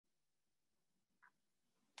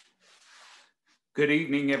Good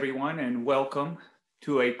evening, everyone, and welcome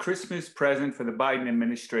to a Christmas present for the Biden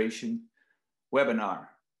administration webinar,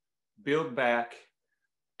 Build Back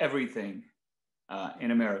Everything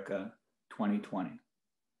in America 2020.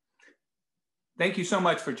 Thank you so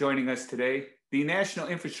much for joining us today. The National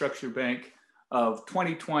Infrastructure Bank of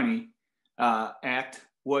 2020 Act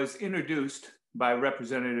was introduced by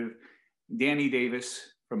Representative Danny Davis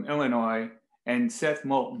from Illinois and Seth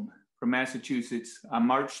Moulton from Massachusetts on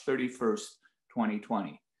March 31st,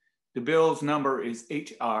 2020. The bill's number is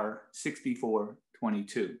HR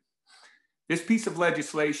 6422. This piece of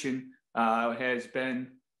legislation has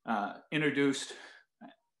been introduced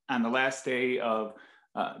on the last day of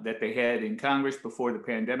that they had in Congress before the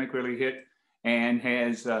pandemic really hit, and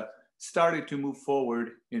has started to move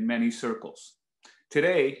forward in many circles.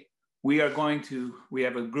 Today, we have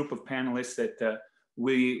a group of panelists that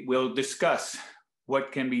we will discuss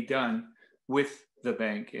what can be done with the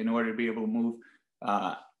bank in order to be able to move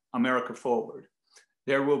America forward.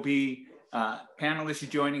 There will be panelists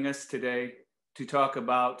joining us today to talk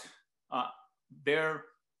about their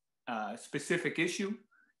specific issue,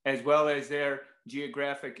 as well as their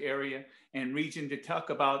geographic area and region, to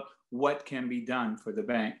talk about what can be done for the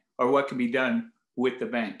bank, or what can be done with the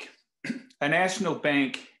bank. A national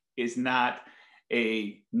bank is not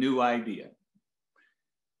a new idea.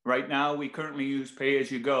 Right now, we currently use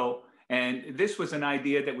pay-as-you-go, and this was an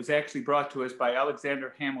idea that was actually brought to us by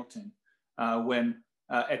Alexander Hamilton when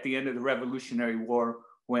at the end of the Revolutionary War,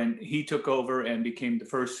 when he took over and became the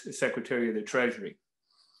first Secretary of the Treasury.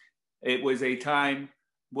 It was a time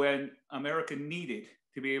when America needed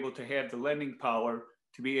to be able to have the lending power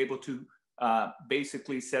to be able to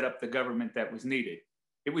basically set up the government that was needed.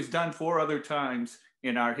 It was done 4 other times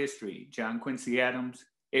in our history: John Quincy Adams,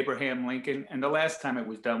 Abraham Lincoln, and the last time it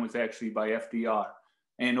was done was actually by FDR,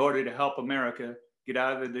 in order to help America get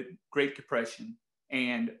out of the Great Depression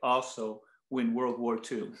and also win World War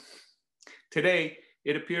II. Today,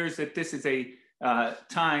 it appears that this is a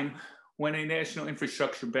time when a national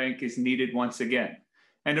infrastructure bank is needed once again.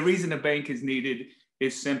 And the reason a bank is needed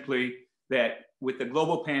is simply that with the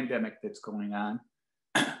global pandemic that's going on,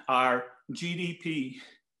 our GDP,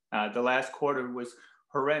 the last quarter was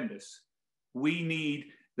horrendous. We need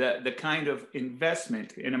the kind of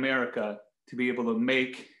investment in America to be able to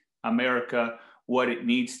make America what it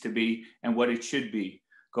needs to be and what it should be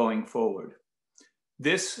going forward.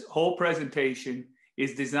 This whole presentation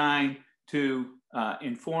is designed to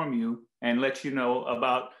inform you and let you know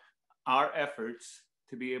about our efforts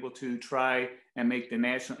to be able to try and make the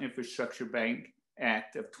National Infrastructure Bank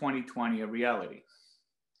Act of 2020 a reality.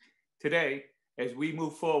 Today, as we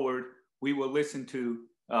move forward, we will listen to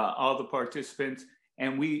all the participants,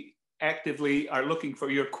 and we actively are looking for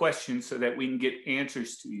your questions so that we can get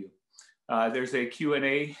answers to you. There's a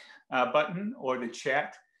Q&A button or the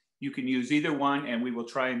chat. You can use either one, and we will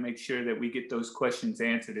try and make sure that we get those questions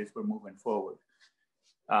answered as we're moving forward.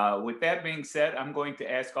 With that being said, I'm going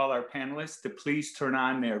to ask all our panelists to please turn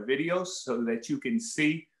on their videos so that you can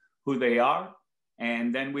see who they are,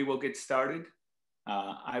 and then we will get started.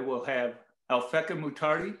 I will have Alfeka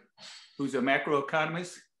Mutardi, who's a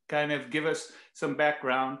macroeconomist, kind of give us some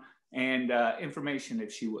background and information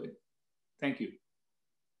if she would. Thank you.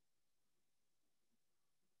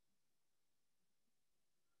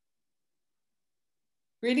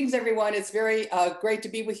 Greetings, everyone. It's very great to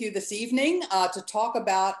be with you this evening to talk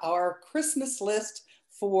about our Christmas list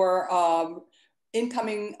for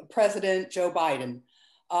incoming President Joe Biden.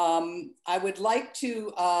 I would like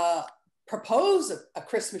to propose a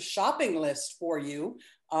Christmas shopping list for you,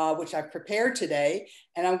 which I've prepared today,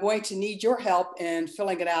 and I'm going to need your help in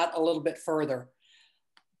filling it out a little bit further.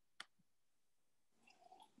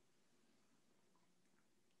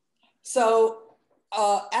 So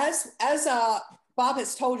as Bob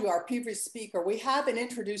has told you, our previous speaker, we have an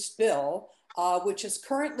introduced bill, which is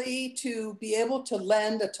currently to be able to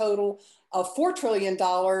lend a total of $4 trillion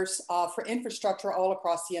for infrastructure all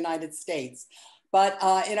across the United States. But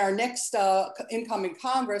in our next incoming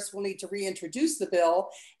Congress, we'll need to reintroduce the bill,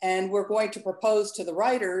 and we're going to propose to the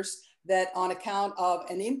writers that on account of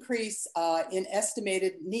an increase in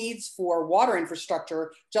estimated needs for water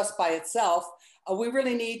infrastructure just by itself, we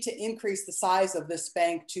really need to increase the size of this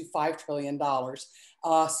bank to $5 trillion.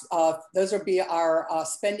 Those will be our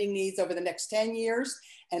spending needs over the next 10 years,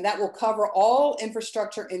 and that will cover all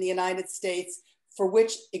infrastructure in the United States for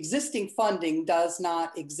which existing funding does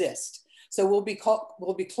not exist. So we'll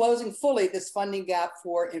be closing fully this funding gap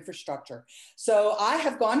for infrastructure. So I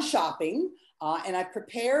have gone shopping and I've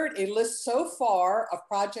prepared a list so far of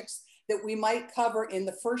projects that we might cover in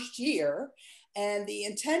the first year. And the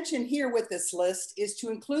intention here with this list is to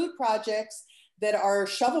include projects that are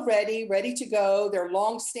shovel ready, ready to go. They're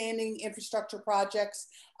long-standing infrastructure projects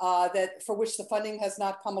for which the funding has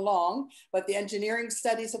not come along, but the engineering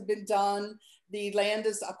studies have been done. The land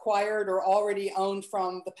is acquired or already owned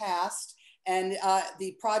from the past, and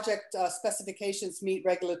the project specifications meet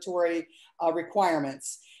regulatory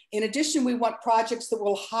requirements. In addition, we want projects that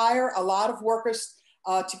will hire a lot of workers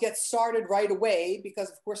to get started right away, because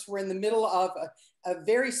of course we're in the middle of a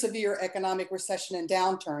very severe economic recession and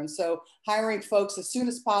downturn. So hiring folks as soon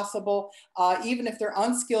as possible, even if they're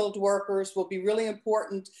unskilled workers, will be really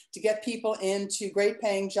important to get people into great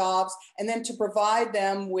paying jobs, and then to provide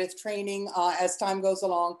them with training as time goes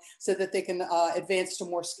along so that they can advance to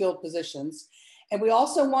more skilled positions. And we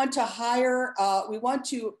also want to hire,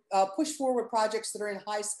 push forward projects that are in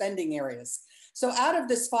high spending areas. So out of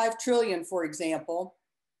this 5 trillion, for example,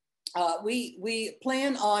 we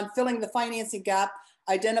plan on filling the financing gap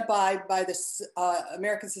identified by the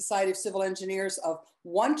American Society of Civil Engineers of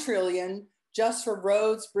 1 trillion just for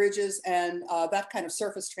roads, bridges, and that kind of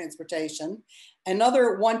surface transportation.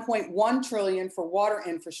 Another 1.1 trillion for water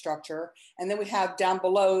infrastructure. And then we have down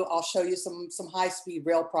below, I'll show you some high-speed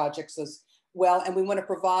rail projects as well. And we want to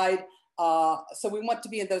provide, so we want to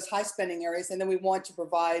be in those high spending areas, and then we want to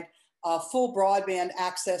provide full broadband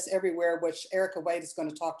access everywhere, which Erica White is going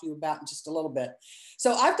to talk to you about in just a little bit.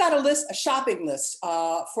 So I've got a shopping list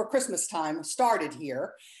for Christmas time started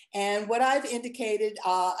here. And what I've indicated,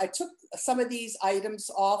 I took some of these items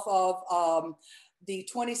off of the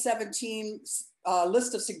 2017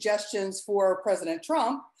 list of suggestions for President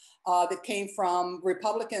Trump that came from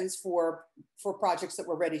Republicans for projects that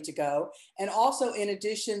were ready to go. And also, in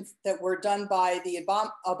addition, that were done by the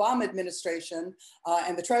Obama administration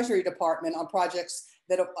and the Treasury Department on projects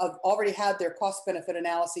that have already had their cost benefit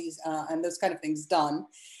analyses and those kind of things done.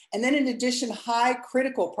 And then in addition, high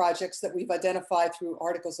critical projects that we've identified through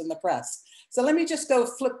articles in the press. So let me just go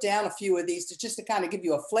flip down a few of these just to kind of give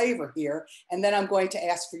you a flavor here. And then I'm going to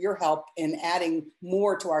ask for your help in adding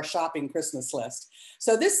more to our shopping Christmas list.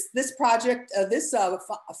 So this project,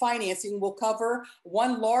 financing will cover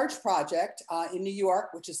one large project in New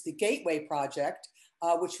York, which is the Gateway Project,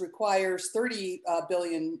 which requires $30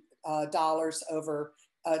 billion over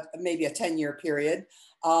maybe a 10-year period.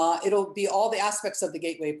 It'll be all the aspects of the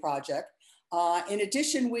Gateway Project. In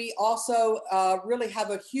addition, we also really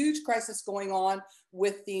have a huge crisis going on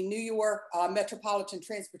with the New York Metropolitan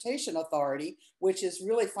Transportation Authority, which is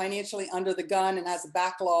really financially under the gun and has a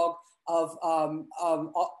backlog of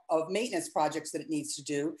maintenance projects that it needs to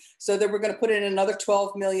do. So that we're going to put in another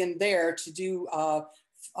 12 million there to do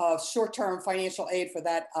short-term financial aid for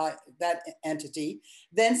that entity.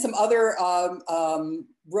 Then some other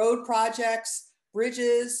road projects,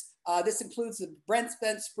 bridges. This includes the Brent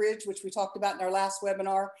Spence Bridge, which we talked about in our last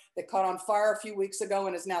webinar, that caught on fire a few weeks ago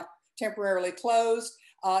and is now temporarily closed.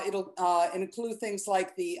 It'll include things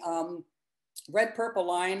like the Red Purple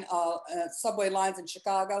line, subway lines in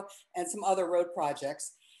Chicago, and some other road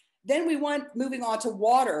projects. Then moving on to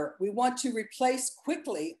water, we want to replace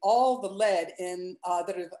quickly all the lead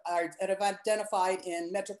that have identified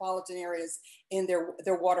in metropolitan areas in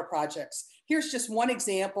their water projects. Here's just one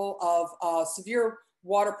example of severe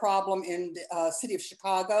water problem in the city of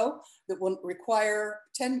Chicago that will require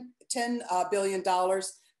 $10 billion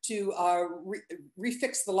to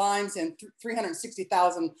refix the lines in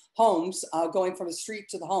 360,000 homes going from the street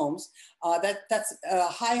to the homes. That's a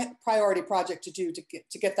high priority project to do to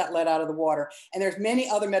get that lead out of the water. And there's many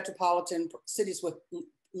other metropolitan cities with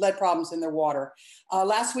lead problems in their water.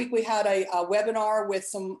 Last week we had a webinar with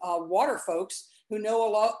some water folks who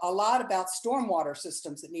know a lot about stormwater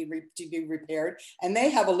systems that need to be repaired. And they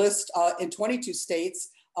have a list in 22 states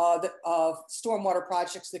of stormwater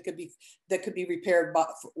projects that could be repaired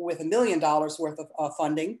with $1 million worth of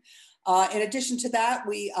funding. In addition to that,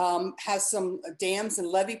 we have some dams and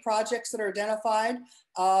levee projects that are identified,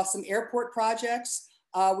 some airport projects.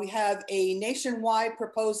 We have a nationwide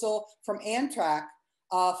proposal from Amtrak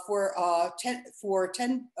for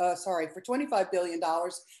 $25 billion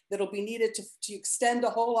that'll be needed to extend a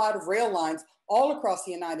whole lot of rail lines all across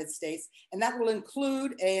the United States. And that will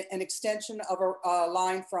include an extension of a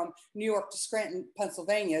line from New York to Scranton,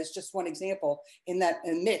 Pennsylvania, is just one example in that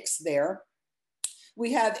mix there.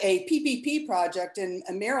 We have a PPP project in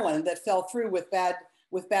Maryland that fell through with bad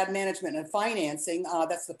management and financing.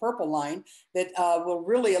 That's the purple line that will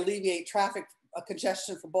really alleviate traffic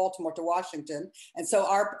congestion from Baltimore to Washington. And so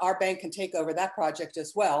our bank can take over that project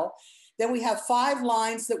as well. Then we have 5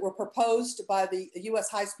 lines that were proposed by the U.S.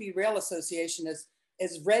 High-Speed Rail Association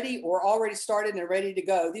is ready or already started and ready to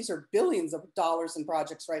go. These are billions of dollars in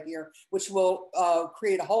projects right here, which will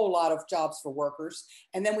create a whole lot of jobs for workers.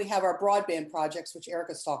 And then we have our broadband projects, which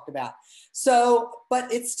Erica's talked about. So,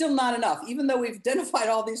 but it's still not enough. Even though we've identified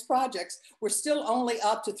all these projects, we're still only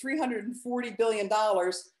up to $340 billion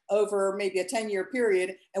over maybe a 10-year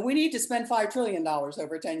period. And we need to spend $5 trillion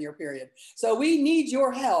over a 10-year period. So we need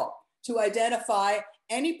your help to identify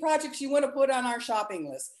any projects you want to put on our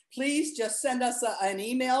shopping list. Please just send us an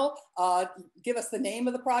email, give us the name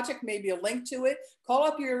of the project, maybe a link to it. Call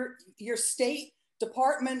up your state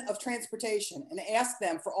Department of Transportation and ask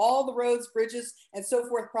them for all the roads, bridges, and so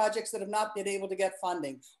forth projects that have not been able to get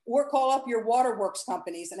funding. Or call up your waterworks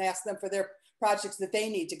companies and ask them for their projects that they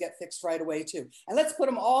need to get fixed right away too. And let's put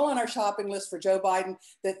them all on our shopping list for Joe Biden,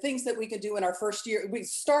 the things that we can do in our first year. We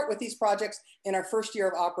start with these projects in our first year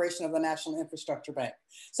of operation of the National Infrastructure Bank.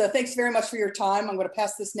 So thanks very much for your time. I'm going to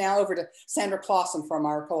pass this now over to Sandra Clausen from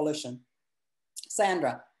our coalition.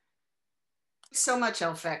 Sandra. So much,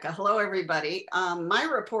 Elfeka. Hello, everybody. My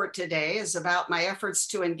report today is about my efforts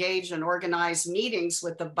to engage and organize meetings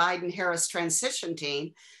with the Biden-Harris transition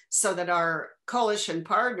team so that our coalition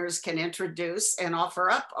partners can introduce and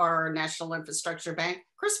offer up our National Infrastructure Bank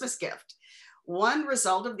Christmas gift. One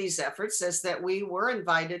result of these efforts is that we were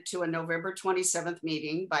invited to a November 27th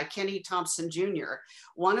meeting by Kenny Thompson Jr.,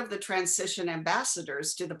 one of the transition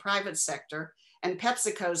ambassadors to the private sector and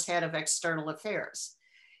PepsiCo's head of external affairs.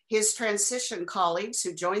 His transition colleagues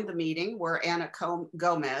who joined the meeting were Anna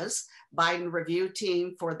Gomez, Biden review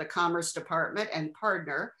team for the Commerce Department and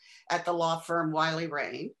partner at the law firm Wiley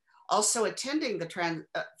Rain. Also attending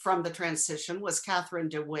from the transition was Catherine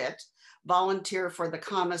DeWitt, volunteer for the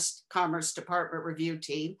Commerce Department review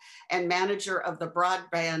team and manager of the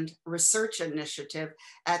Broadband Research Initiative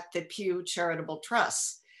at the Pew Charitable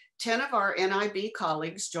Trust. 10 of our NIB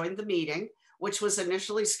colleagues joined the meeting, which was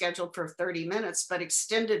initially scheduled for 30 minutes, but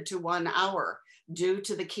extended to 1 hour due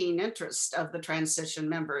to the keen interest of the transition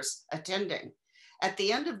members attending. At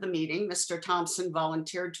the end of the meeting, Mr. Thompson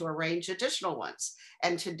volunteered to arrange additional ones.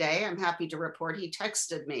 And today I'm happy to report he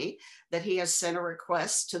texted me that he has sent a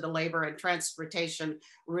request to the Labor and Transportation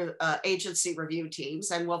Agency review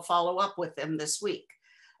teams and will follow up with them this week.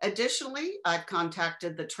 Additionally, I've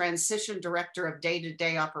contacted the Transition Director of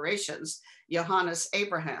Day-to-Day Operations, Ydanis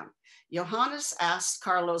Abraham. Ydanis asked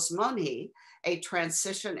Carlos Monhi, a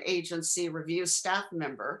transition agency review staff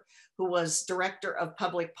member who was director of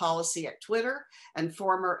public policy at Twitter and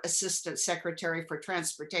former assistant secretary for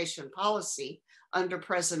transportation policy under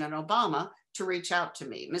President Obama, to reach out to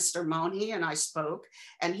me. Mr. Monhi and I spoke,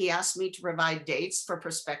 and he asked me to provide dates for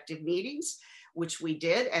prospective meetings, which we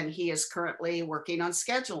did, and he is currently working on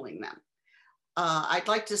scheduling them. I'd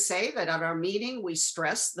like to say that at our meeting, we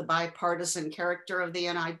stressed the bipartisan character of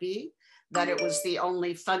the NIB, that it was the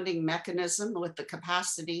only funding mechanism with the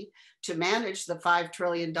capacity to manage the $5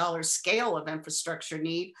 trillion scale of infrastructure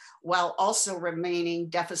need while also remaining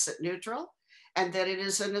deficit neutral, and that it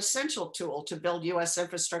is an essential tool to build US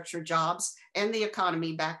infrastructure jobs and the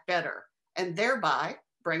economy back better, and thereby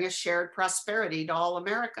bring a shared prosperity to all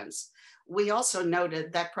Americans. We also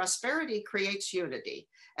noted that prosperity creates unity,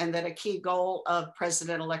 and that a key goal of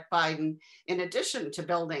President-elect Biden, in addition to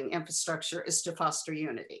building infrastructure, is to foster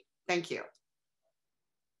unity. Thank you.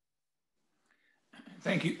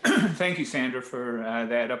 Thank you. Thank you, Sandra, for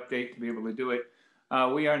that update to be able to do it.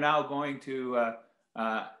 We are now going to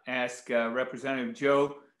ask Representative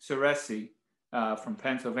Joe Ciresi from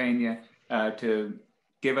Pennsylvania to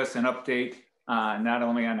give us an update not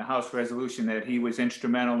only on the House resolution that he was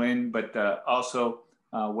instrumental in, but also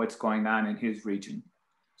what's going on in his region.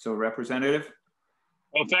 So, Representative.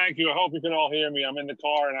 Well, thank you. I hope you can all hear me. I'm in the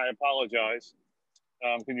car and I apologize.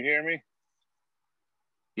 Can you hear me?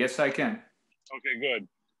 Yes, I can. Okay, good.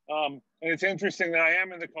 And it's interesting that I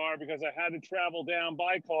am in the car because I had to travel down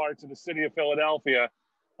by car to the city of Philadelphia,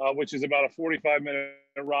 which is about a 45-minute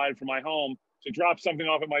ride from my home, to drop something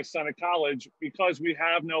off at my son at college because we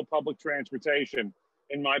have no public transportation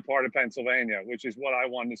in my part of Pennsylvania, which is what I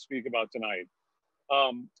wanted to speak about tonight.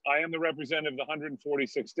 I am the representative of the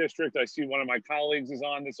 146th district. I see one of my colleagues is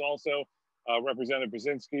on this also, Representative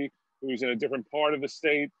Brzezinski, who's in a different part of the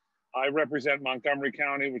state. I represent Montgomery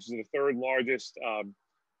County, which is the third largest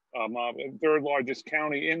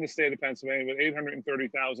county in the state of Pennsylvania with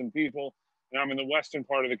 830,000 people. And I'm in the western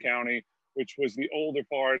part of the county, which was the older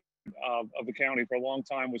part of the county for a long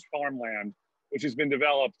time, was farmland, which has been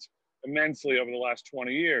developed immensely over the last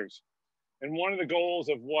 20 years. And one of the goals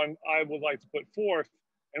of what I would like to put forth,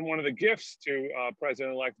 and one of the gifts to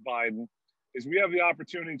President-elect Biden, is we have the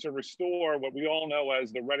opportunity to restore what we all know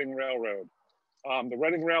as the Reading Railroad. The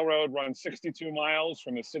Reading Railroad runs 62 miles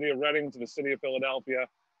from the city of Reading to the city of Philadelphia.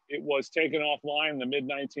 It was taken offline in the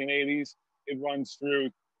mid-1980s. It runs through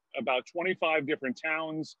about 25 different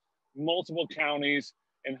towns, multiple counties,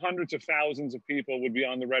 and hundreds of thousands of people would be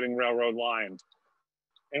on the Reading Railroad line.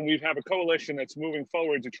 And we have a coalition that's moving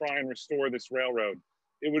forward to try and restore this railroad.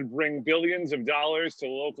 It would bring billions of dollars to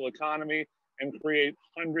the local economy and create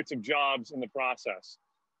hundreds of jobs in the process.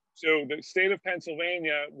 So the state of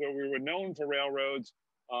Pennsylvania, where we were known for railroads,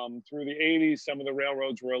 through the 80s, some of the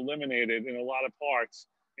railroads were eliminated in a lot of parts.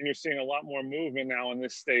 And you're seeing a lot more movement now in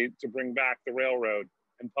this state to bring back the railroad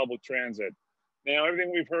and public transit. Now,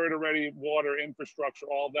 everything we've heard already, water, infrastructure,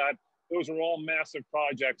 all that, those are all massive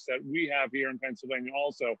projects that we have here in Pennsylvania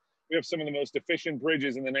also. We have some of the most efficient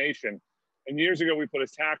bridges in the nation. And years ago, we put a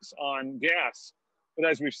tax on gas. But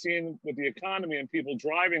as we've seen with the economy and people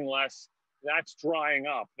driving less, that's drying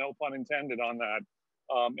up, no pun intended on that.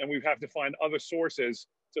 And we have to find other sources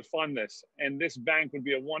to fund this. And this bank would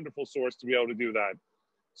be a wonderful source to be able to do that.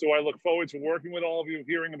 So I look forward to working with all of you,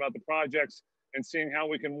 hearing about the projects and seeing how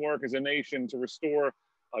we can work as a nation to restore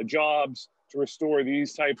jobs, to restore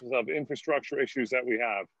these types of infrastructure issues that we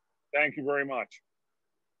have. Thank you very much.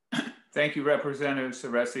 Thank you, Representative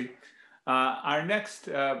Ciresi. Our next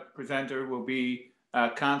presenter will be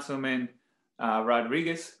Councilman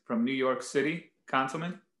Rodriguez from New York City.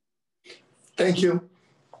 Councilman. Thank you.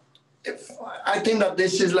 I think that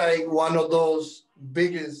this is like one of those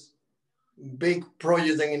big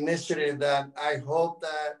projects and initiatives that I hope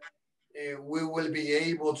that we will be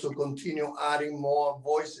able to continue adding more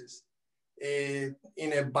voices in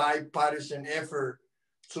a bipartisan effort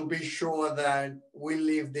to be sure that we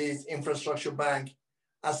leave this infrastructure bank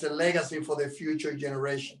as a legacy for the future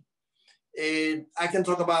generation. I can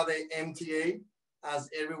talk about the MTA. As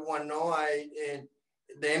everyone knows,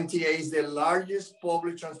 the MTA is the largest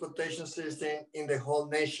public transportation system in the whole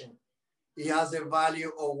nation. It has a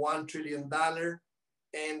value of $1 trillion,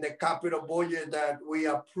 and the capital budget that we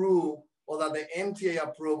approve, or that the MTA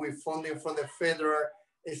approved with funding from the federal,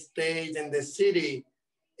 state, and the city,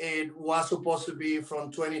 it was supposed to be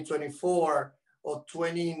from 2024 of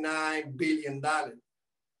 $29 billion.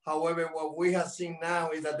 However, what we have seen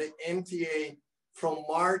now is that the MTA from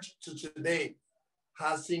March to today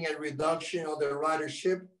has seen a reduction of the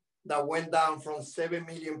ridership that went down from 7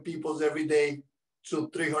 million people every day to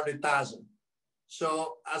 300,000.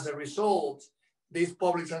 So as a result, this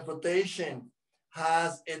public transportation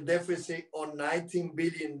has a deficit of $19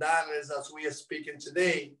 billion as we are speaking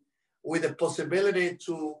today, with the possibility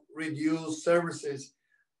to reduce services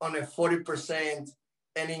on a 40%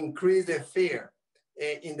 and increase the fare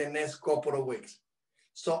in the next couple of weeks.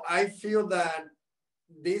 So I feel that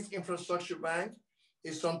this infrastructure bank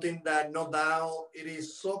is something that no doubt it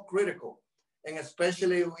is so critical, and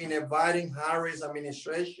especially in a Biden-Harris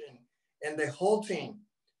administration and the whole team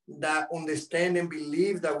that understand and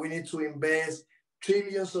believe that we need to invest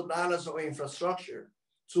trillions of dollars of infrastructure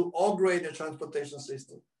to upgrade the transportation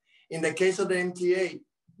system. In the case of the MTA,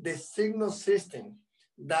 the signal system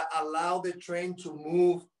that allow the train to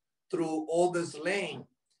move through all this lane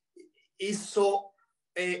is so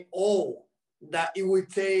old that it would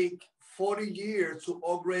take 40 years to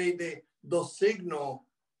upgrade the signal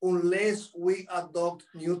unless we adopt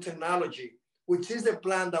new technology, which is the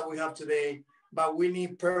plan that we have today, but we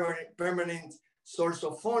need permanent source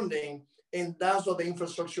of funding, and that's what the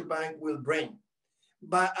infrastructure bank will bring.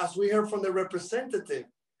 But as we heard from the representative,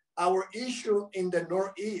 our issue in the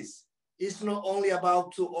Northeast is not only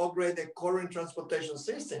about to upgrade the current transportation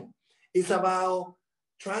system, it's about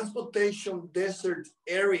transportation desert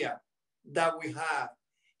area that we have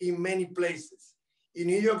in many places. In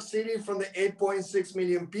New York City, from the 8.6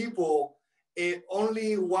 million people,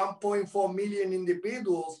 only 1.4 million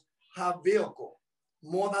individuals have vehicle.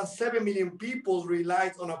 More than 7 million people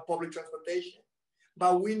rely on a public transportation.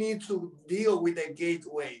 But we need to deal with the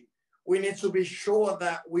gateway. We need to be sure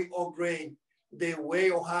that we upgrade the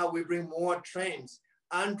way of how we bring more trains,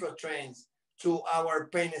 Amtrak trains, to our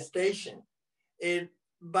Penn Station.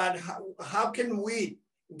 But how can we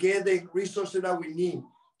get the resources that we need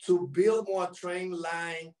to build more train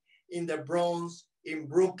line in the Bronx, in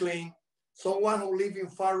Brooklyn? Someone who lives in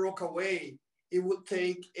Far Rockaway, it would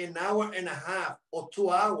take an hour and a half or 2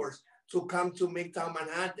 hours to come to Midtown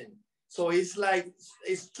Manhattan. So it's like,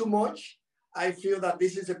 it's too much. I feel that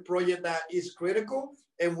this is a project that is critical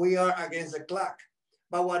and we are against the clock.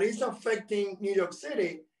 But what is affecting New York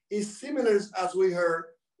City is similar, as we heard,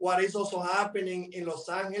 what is also happening in Los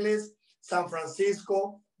Angeles, San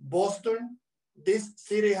Francisco, Boston. This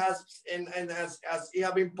city has, and as it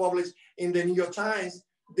has been published in the New York Times,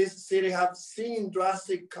 this city have seen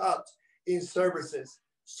drastic cuts in services,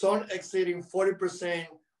 some exceeding 40%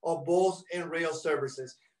 of both and rail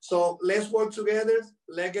services. So let's work together,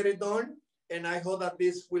 let's get it done, and I hope that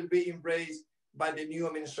this will be embraced by the new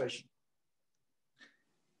administration.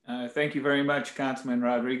 Thank you very much, Councilman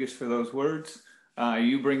Rodriguez, for those words.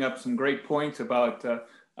 You bring up some great points about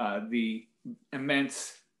the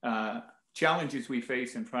immense challenges we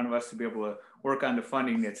face in front of us to be able to work on the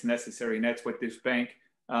funding that's necessary, and that's what this bank,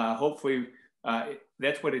 hopefully,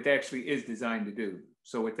 that's what it actually is designed to do.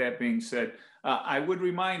 So with that being said, I would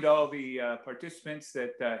remind all the participants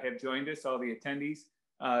that have joined us, all the attendees,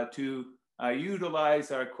 to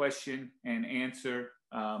utilize our question and answer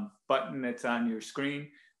button that's on your screen.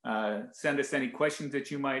 Send us any questions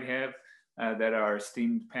that you might have that our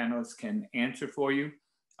esteemed panelists can answer for you.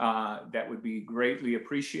 That would be greatly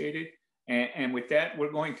appreciated. And with that,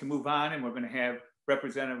 we're going to move on, and we're going to have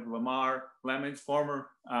Representative Lamar Lemmons, former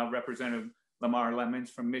Representative Lamar Lemmons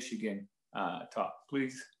from Michigan, talk.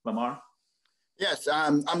 Please, Lamar. Yes,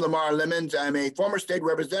 I'm Lamar Lemmons. I'm a former state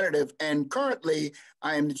representative, and currently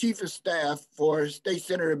I am the chief of staff for State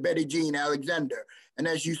Senator Betty Jean Alexander. And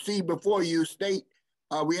as you see before you,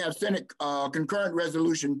 we have Senate Concurrent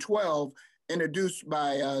Resolution 12 introduced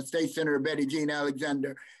by State Senator Betty Jean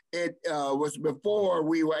Alexander. It was before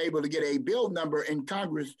we were able to get a bill number in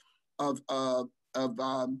Congress of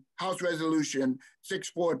House Resolution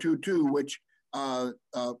 6422, which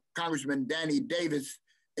Congressman Danny Davis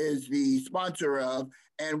is the sponsor of.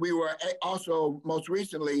 And we were also most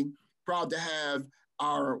recently proud to have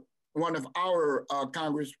one of our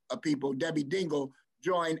Congress people, Debbie Dingell,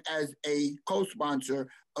 join as a co-sponsor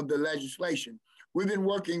of the legislation. We've been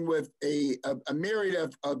working with a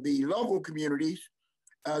myriad of the local communities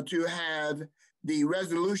to have the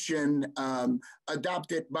resolution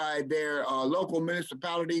adopted by their local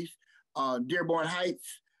municipalities. Dearborn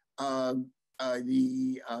Heights,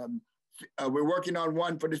 we're working on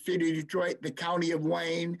one for the city of Detroit, the county of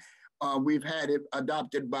Wayne. We've had it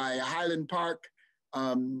adopted by Highland Park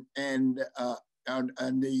and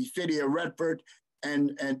the city of Redford,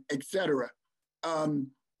 and et cetera.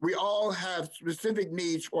 We all have specific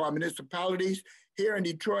needs for our municipalities. Here in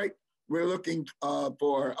Detroit, we're looking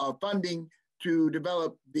for funding to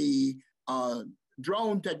develop the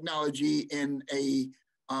drone technology in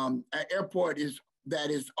an airport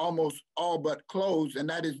that is almost all but closed, and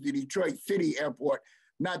that is the Detroit City Airport,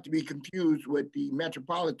 not to be confused with the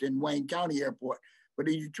Metropolitan Wayne County Airport. But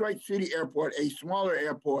the Detroit City Airport, a smaller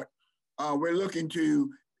airport, we're looking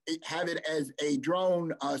to have it as a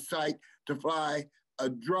drone site to fly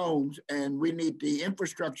drones, and we need the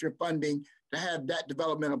infrastructure funding to have that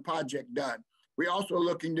developmental project done. We're also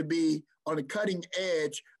looking to be on the cutting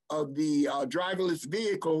edge of the driverless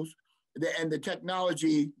vehicles and the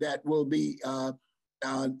technology that will be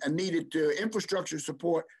needed to infrastructure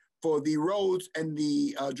support for the roads and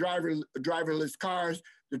the driverless cars,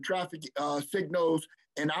 the traffic signals,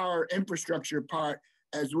 and our infrastructure part,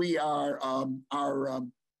 as we are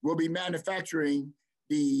we'll be manufacturing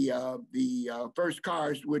the first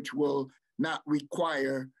cars which will not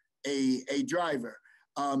require a driver.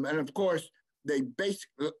 And of course, the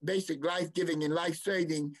basic life-giving and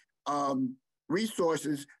life-saving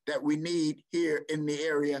resources that we need here in the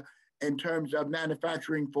area in terms of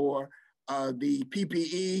manufacturing for the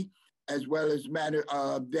PPE, as well as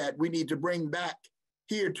that we need to bring back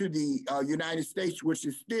here to the United States, which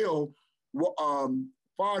is still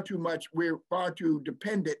far too much. We're far too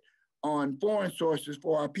dependent on foreign sources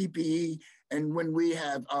for our PPE, and when we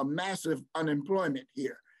have massive unemployment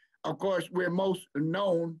here. Of course, we're most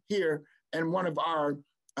known here in one of our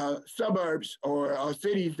suburbs or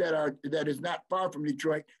cities that is not far from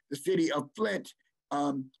Detroit, the city of Flint,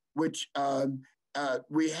 which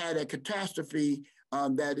we had a catastrophe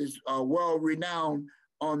that is world-renowned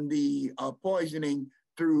on the poisoning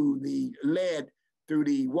through the lead through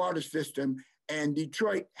the water system. And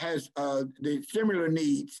Detroit has the similar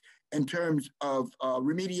needs in terms of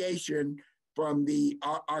remediation from the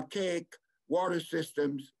archaic water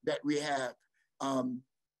systems that we have.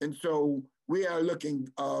 And so we are looking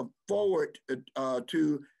forward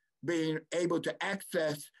to being able to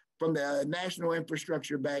access from the National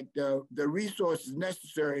Infrastructure Bank the resources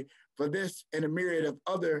necessary for this and a myriad of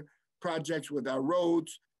other projects with our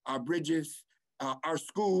roads, our bridges, our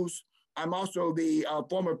schools. I'm also the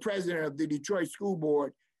former president of the Detroit School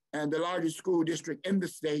Board and the largest school district in the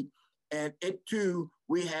state. And it too,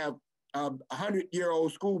 we have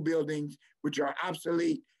 100-year-old school buildings which are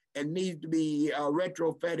obsolete and need to be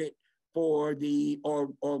retrofitted for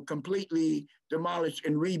or completely demolished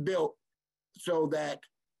and rebuilt so that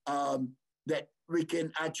our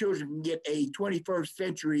children can get a 21st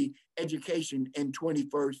century education in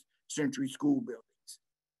 21st century school buildings.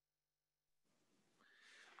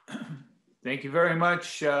 Thank you very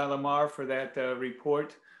much, Lamar, for that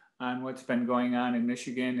report on what's been going on in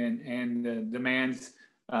Michigan and the demands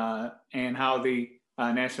and how the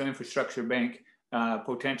National Infrastructure Bank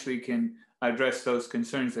potentially can address those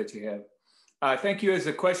concerns that you have. Thank you. As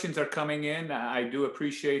the questions are coming in, I do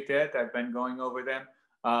appreciate that. I've been going over them.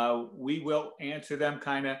 We will answer them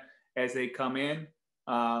kind of as they come in.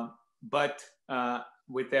 But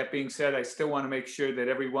with that being said, I still want to make sure that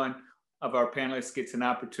every one of our panelists gets an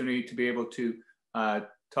opportunity to be able to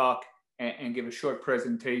talk and give a short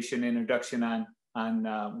presentation introduction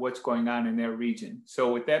on what's going on in their region.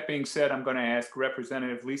 So with that being said, I'm going to ask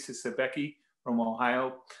Representative Lisa Sebecki from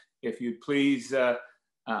Ohio, if you'd please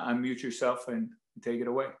unmute yourself and take it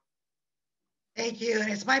away. Thank you, and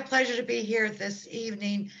it's my pleasure to be here this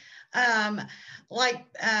evening. Like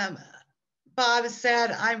Bob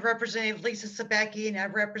said, I'm Representative Lisa Sebecki, and I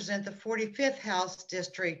represent the 45th House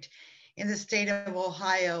District in the state of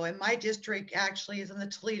Ohio, and my district actually is in the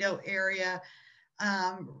Toledo area.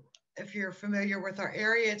 If you're familiar with our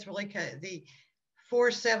area, it's really the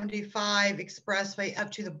 475 expressway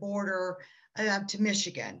up to the border to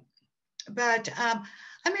Michigan. But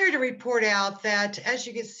I'm here to report out that, as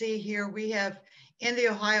you can see here, we have in the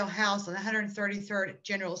Ohio House on the 133rd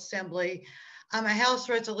General Assembly, a House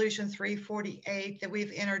Resolution 348 that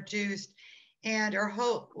we've introduced, and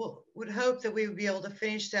would hope that we would be able to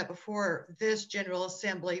finish that before this General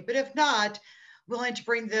Assembly. But if not, willing to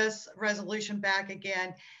bring this resolution back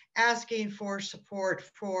again, asking for support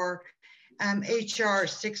for HR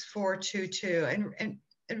 6422. And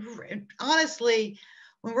honestly,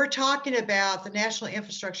 when we're talking about the National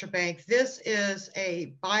Infrastructure Bank, this is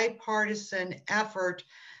a bipartisan effort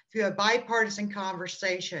through a bipartisan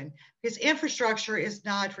conversation, because infrastructure is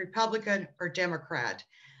not Republican or Democrat.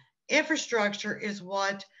 Infrastructure is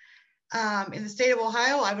what, in the state of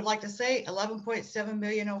Ohio, I would like to say 11.7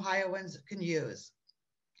 million Ohioans can use.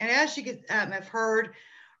 And as you have heard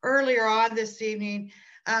earlier on this evening,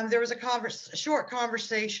 there was a short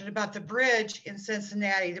conversation about the bridge in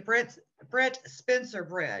Cincinnati, the Brent Spencer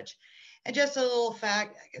Bridge. And just a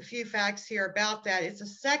few facts here about that. It's the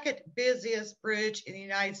second busiest bridge in the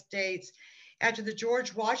United States after the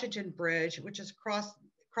George Washington Bridge, which is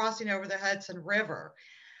crossing over the Hudson River.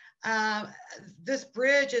 This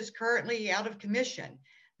bridge is currently out of commission.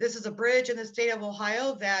 This is a bridge in the state of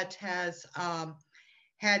Ohio that has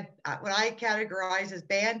had what I categorize as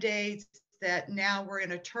Band-Aids, that now we're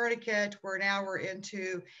in a tourniquet, where now we're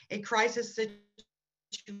into a crisis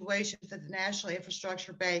situation that the National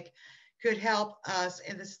Infrastructure Bank could help us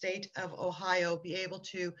in the state of Ohio be able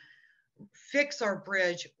to fix our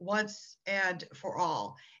bridge once and for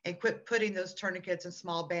all, and quit putting those tourniquets and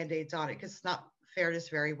small Band-Aids on it, because it's not fared us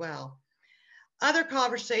very well. Other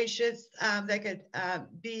conversations that could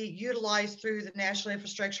be utilized through the National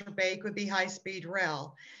Infrastructure Bank would be high-speed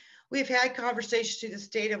rail. We've had conversations through the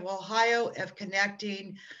state of Ohio of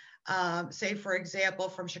connecting, say, for example,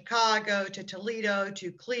 from Chicago to Toledo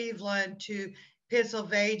to Cleveland to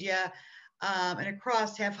Pennsylvania, and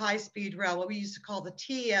across, have high-speed rail, what we used to call the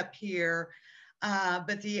T up here.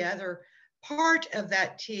 But the other part of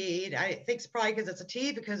that T, and I think it's probably because it's a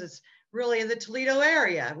T because it's really in the Toledo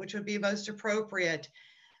area, which would be most appropriate.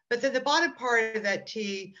 But then the bottom part of that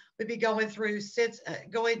T would be going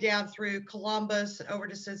down through Columbus over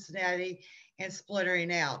to Cincinnati and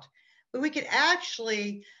splintering out. But we could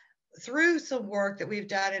actually, through some work that we've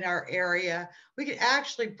done in our area, we could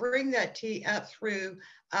actually bring that T up through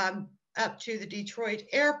up to the Detroit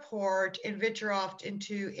airport and venture off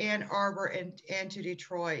into Ann Arbor and to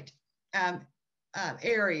Detroit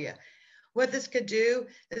area. What this could do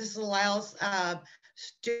is this allows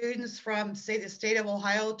students from, say, the state of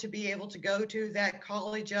Ohio to be able to go to that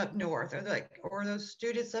college up north, or those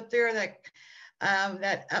students up there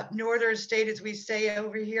that up northern state, as we say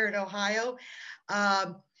over here in Ohio,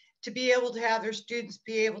 to be able to have their students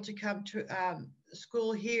be able to come to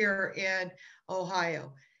school here in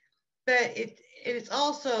Ohio. But it's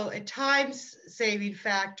also a time-saving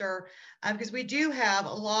factor, because we do have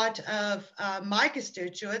a lot of my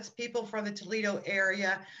constituents, people from the Toledo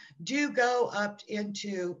area, do go up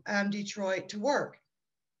into Detroit to work.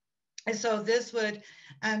 And so this would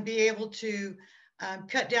be able to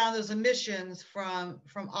cut down those emissions from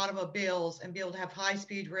automobiles and be able to have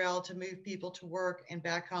high-speed rail to move people to work and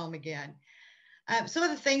back home again. Some of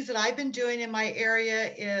the things that I've been doing in my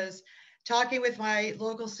area is talking with my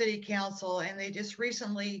local city council, and they just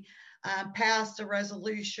recently passed a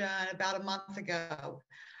resolution about a month ago.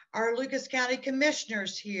 Our Lucas County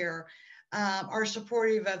commissioners here are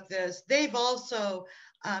supportive of this. They've also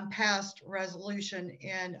passed resolution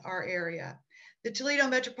in our area. The Toledo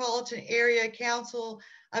Metropolitan Area Council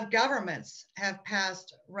of Governments have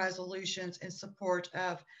passed resolutions in support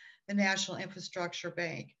of the National Infrastructure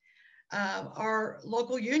Bank. Our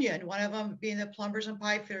local union, one of them being the Plumbers and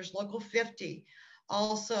Pipefitters, Local 50,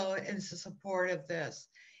 also in support of this.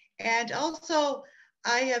 And also,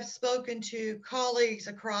 I have spoken to colleagues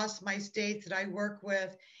across my state that I work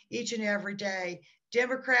with each and every day,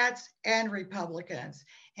 Democrats and Republicans.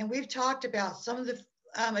 And we've talked about some of the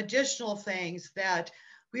additional things that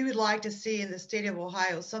we would like to see in the state of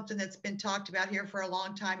Ohio. Something that's been talked about here for a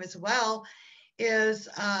long time as well is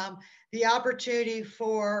the opportunity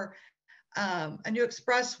for a new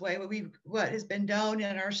expressway, what has been known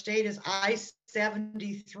in our state as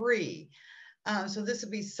I-73. So this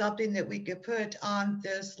would be something that we could put on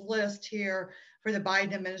this list here for the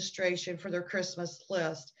Biden administration for their Christmas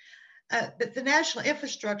list. But the National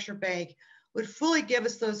Infrastructure Bank would fully give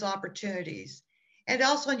us those opportunities. And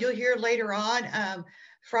also, you'll hear later on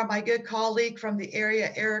from my good colleague from the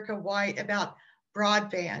area, Erica White, about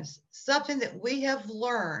broadband. Something that we have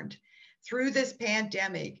learned through this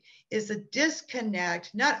pandemic is a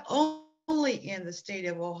disconnect, not only in the state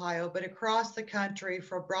of Ohio, but across the country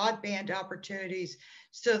for broadband opportunities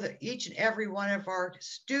so that each and every one of our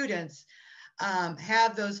students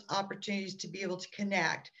have those opportunities to be able to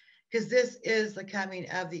connect, because this is the coming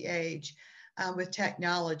of the age with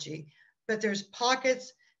technology. But there's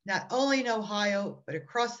pockets, not only in Ohio, but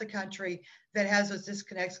across the country that has those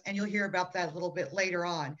disconnects, and you'll hear about that a little bit later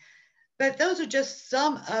on. But those are just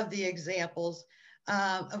some of the examples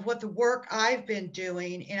of what the work I've been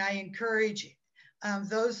doing, and I encourage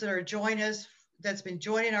those that are joining us, that's been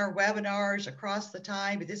joining our webinars across the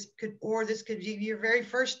time, but this could be your very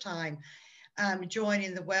first time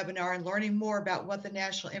joining the webinar and learning more about what the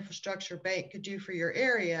National Infrastructure Bank could do for your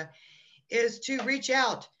area, is to reach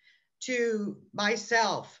out to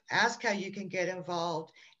myself, ask how you can get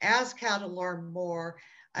involved, ask how to learn more,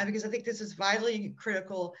 because I think this is vitally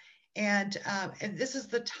critical. And this is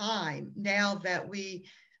the time now that we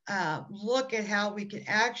look at how we can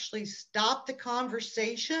actually stop the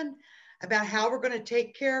conversation about how we're going to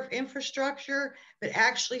take care of infrastructure, but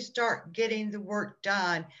actually start getting the work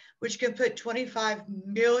done, which can put 25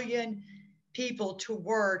 million people to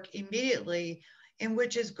work immediately, and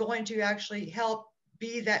which is going to actually help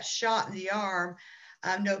be that shot in the arm,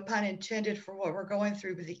 no pun intended, for what we're going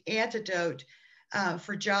through, but the antidote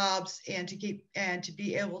for jobs and to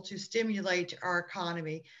be able to stimulate our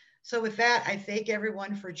economy. So with that, I thank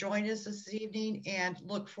everyone for joining us this evening and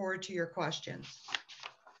look forward to your questions.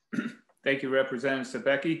 Thank you, Representative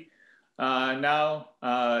Sebecki. Now,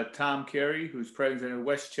 Tom Carey, who's president of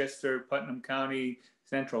Westchester Putnam County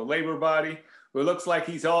Central Labor Body, who looks like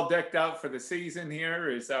he's all decked out for the season here,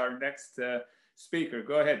 is our next speaker.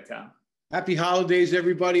 Go ahead, Tom. Happy holidays,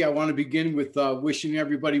 everybody. I want to begin with wishing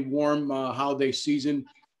everybody warm holiday season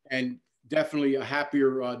and definitely a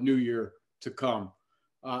happier new year to come.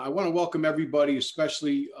 I want to welcome everybody,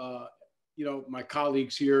 especially my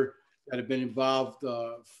colleagues here that have been involved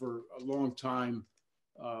for a long time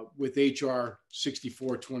with HR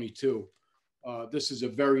 6422. This is a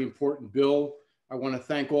very important bill. I want to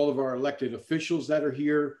thank all of our elected officials that are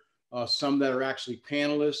here, some that are actually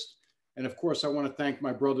panelists. And of course, I want to thank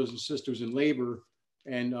my brothers and sisters in labor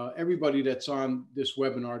and everybody that's on this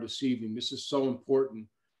webinar this evening. This is so important.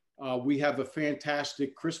 We have a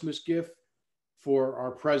fantastic Christmas gift for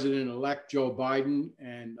our president-elect, Joe Biden,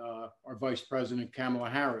 and our vice president, Kamala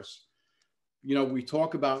Harris. You know, we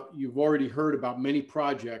talk about, you've already heard about many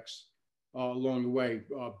projects along the way,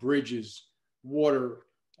 bridges, water.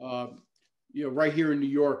 Right here in New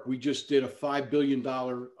York, we just did a $5 billion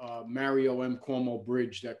Mario M. Cuomo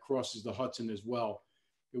bridge that crosses the Hudson as well.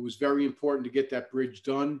 It was very important to get that bridge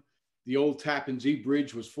done. The old Tappan Zee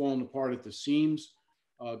Bridge was falling apart at the seams.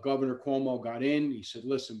 Governor Cuomo got in. He said,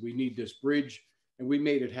 listen, we need this bridge. And we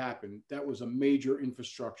made it happen. That was a major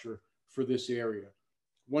infrastructure for this area.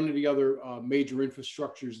 One of the other major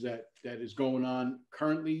infrastructures that is going on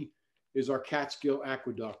currently is our Catskill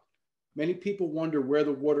Aqueduct. Many people wonder where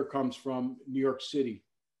the water comes from in New York City.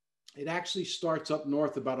 It actually starts up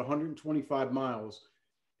north about 125 miles,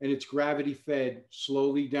 and it's gravity fed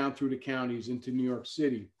slowly down through the counties into New York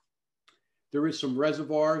City. There is some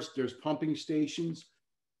reservoirs, there's pumping stations,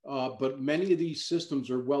 but many of these systems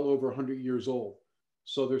are well over 100 years old.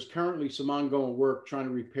 So there's currently some ongoing work trying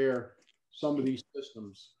to repair some of these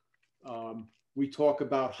systems. We talk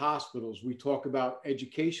about hospitals, we talk about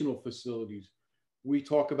educational facilities, we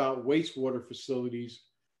talk about wastewater facilities,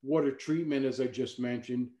 water treatment, as I just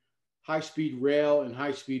mentioned. high-speed rail and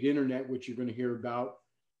high-speed internet, which you're going to hear about.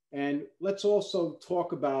 And let's also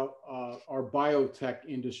talk about our biotech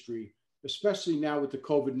industry, especially now with the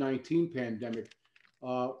COVID-19 pandemic.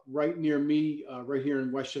 Right near me, right here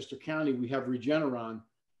in Westchester County, we have Regeneron,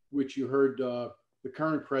 which you heard the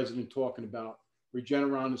current president talking about.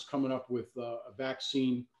 Regeneron is coming up with a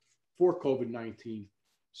vaccine for COVID-19.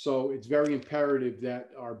 So it's very imperative that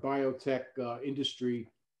our biotech industry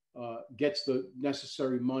gets the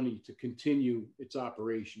necessary money to continue its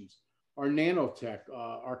operations. Our nanotech,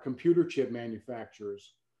 our computer chip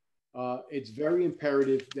manufacturers. It's very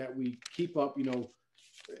imperative that we keep up,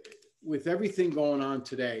 with everything going on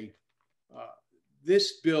today.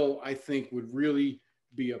 This bill, I think, would really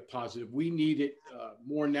be a positive. We need it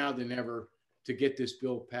more now than ever to get this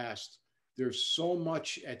bill passed. There's so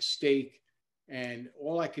much at stake, and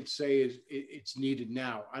all I could say is it's needed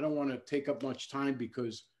now. I don't want to take up much time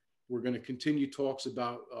because we're going to continue talks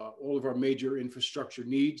about all of our major infrastructure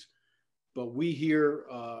needs. But we here,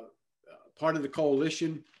 part of the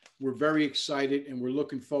coalition, we're very excited and we're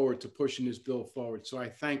looking forward to pushing this bill forward. So I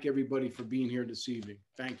thank everybody for being here this evening.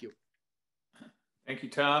 Thank you. Thank you,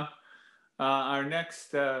 Tom. Our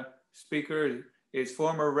next speaker is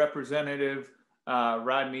former Representative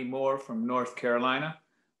Rodney Moore from North Carolina.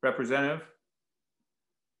 Representative.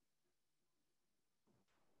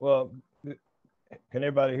 Well, can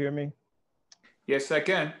everybody hear me? Yes, I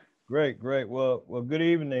can. Great, great. Well, good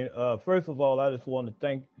evening. First of all, I just want to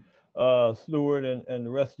thank Stewart and the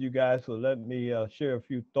rest of you guys for letting me share a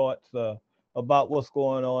few thoughts about what's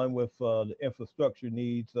going on with the infrastructure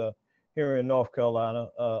needs here in North Carolina.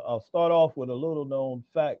 I'll start off with a little known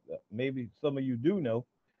fact that maybe some of you do know,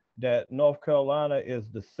 that North Carolina is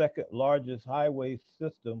the second largest highway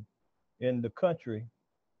system in the country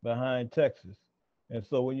behind Texas. And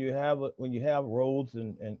so when you have roads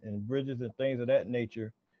and bridges and things of that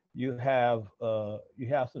nature, you have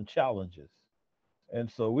some challenges. And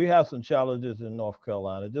so we have some challenges in North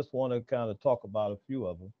Carolina. Just want to kind of talk about a few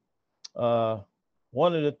of them.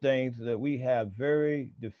 One of the things that we have very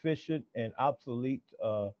deficient and obsolete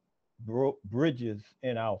bridges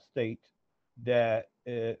in our state that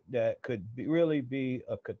could really be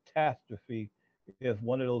a catastrophe if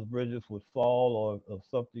one of those bridges would fall or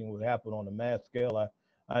something would happen on a mass scale.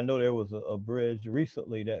 I know there was a bridge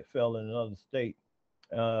recently that fell in another state.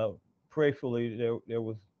 Prayerfully, there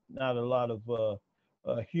was not a lot of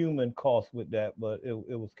human cost with that, but it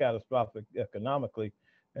was catastrophic economically.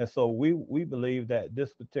 And so we believe that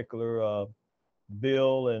this particular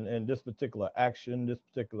bill and this particular action, this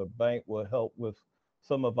particular bank will help with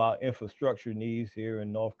some of our infrastructure needs here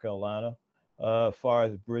in North Carolina, as far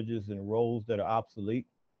as bridges and roads that are obsolete.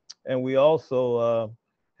 And we also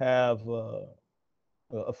have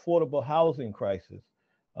affordable housing crisis.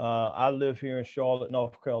 I live here in Charlotte,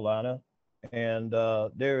 North Carolina, and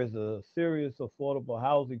there is a serious affordable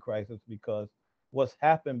housing crisis because what's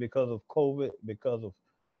happened because of COVID, because of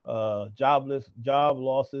job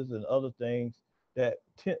losses and other things, that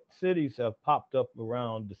cities have popped up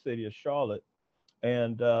around the city of Charlotte,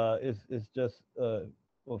 and it's just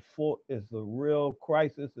it's a real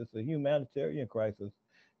crisis. It's a humanitarian crisis,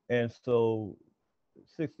 and so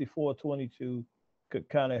 6422 could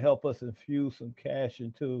kind of help us infuse some cash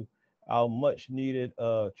into our much needed,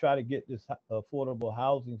 try to get this affordable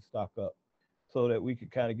housing stock up so that we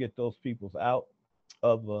could kind of get those people out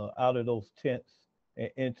of those tents and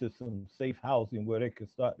into some safe housing where they could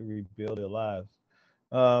start to rebuild their lives.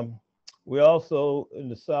 We also, in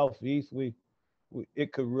the Southeast,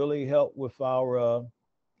 it could really help with our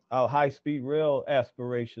high-speed rail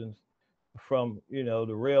aspirations from,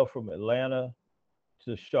 the rail from Atlanta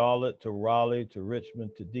to Charlotte, to Raleigh, to Richmond,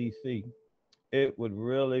 to DC. It would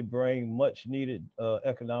really bring much needed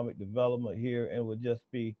economic development here and would just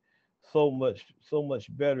be so much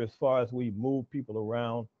better as far as we move people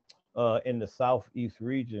around in the Southeast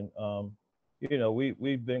region.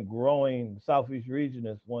 We've been growing. The Southeast region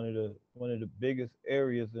is one of the biggest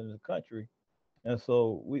areas in the country. And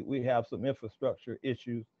so we have some infrastructure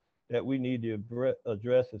issues that we need to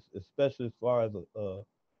address, especially as far as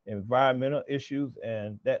environmental issues,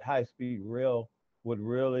 and that high-speed rail would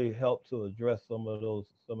really help to address some of those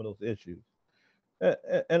issues.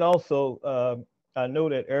 And also, I know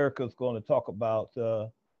that Erica's going to talk about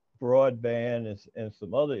broadband and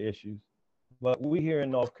some other issues, but we here in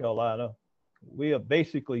North Carolina, we are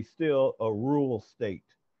basically still a rural state.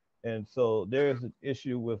 And so there's an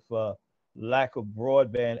issue with lack of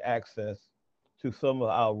broadband access to some of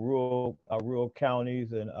our rural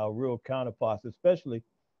counties and our rural counterparts, especially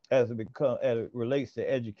as it relates to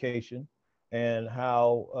education and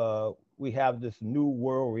how we have this new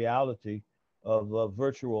world reality of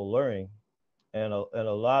virtual learning, and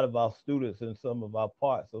a lot of our students in some of our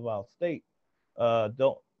parts of our state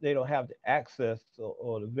don't have the access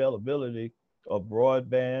or the availability of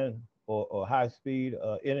broadband or high speed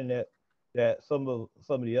internet that some of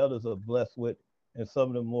the others are blessed with in some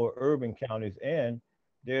of the more urban counties. And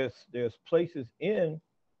there's places in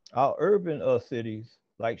our urban cities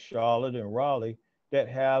like Charlotte and Raleigh that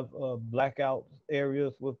have blackout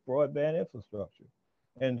areas with broadband infrastructure.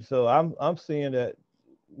 And so I'm seeing that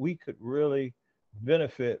we could really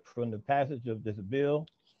benefit from the passage of this bill.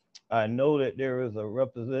 I know that there is a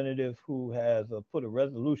representative who has put a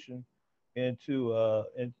resolution into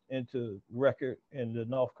record in the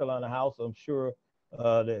North Carolina House. I'm sure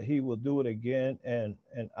that he will do it again, and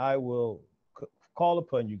I will call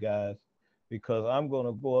upon you guys, because I'm going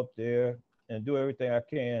to go up there and do everything I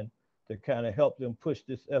can to kind of help them push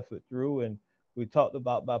this effort through. And we talked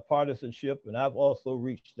about bipartisanship, and I've also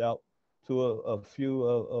reached out to a few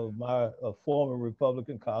of my former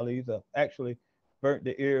Republican colleagues. I've actually burnt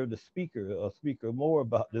the ear of the speaker, Speaker Moore,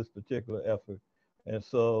 about this particular effort. And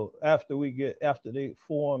so after they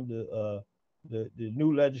form the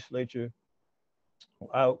new legislature,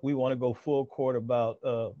 we want to go full court about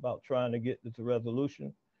trying to get this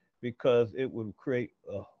resolution, because it would create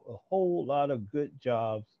a whole lot of good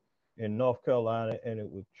jobs in North Carolina, and it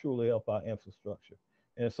would truly help our infrastructure.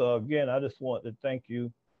 And so again, I just want to thank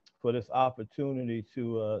you for this opportunity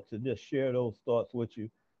to just share those thoughts with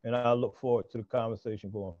you, and I look forward to the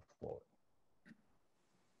conversation going forward.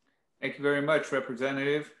 Thank you very much,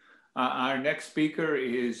 Representative. Our next speaker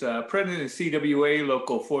is President of CWA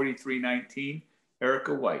Local 4319,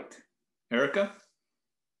 Erica White. Erica?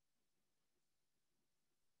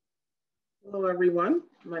 Hello, everyone.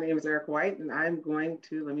 My name is Erica White, and I'm going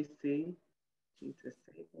to, let me see, okay,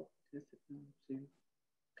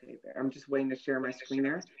 there. I'm just waiting to share my screen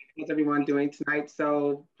there. How's everyone doing tonight?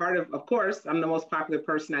 So of course, I'm the most popular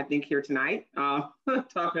person I think here tonight,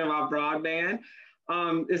 talking about broadband.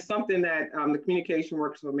 It's something that the Communication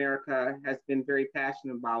Workers of America has been very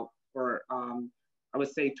passionate about for, I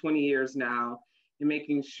would say 20 years now, in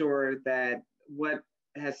making sure that what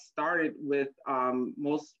has started with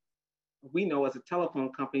most we know as a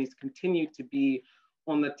telephone companies continue to be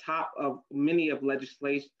on the top of many of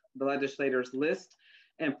the legislators' list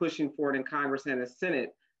and pushing forward in Congress and the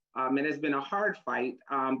Senate. And it's been a hard fight,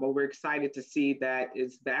 but we're excited to see that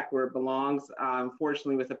it's back where it belongs.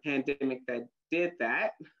 Unfortunately, with a pandemic that did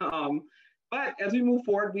that. But as we move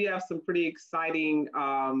forward, we have some pretty exciting,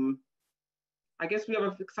 I guess we have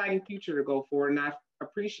an exciting future to go forward. And I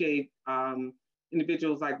appreciate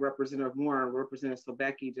individuals like Representative Moore and Representative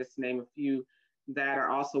Sobecki, just to name a few, that are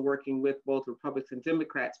also working with both Republicans and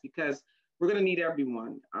Democrats, because we're going to need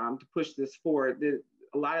everyone to push this forward.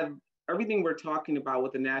 A lot of everything we're talking about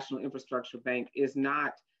with the National Infrastructure Bank is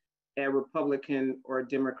not a Republican or a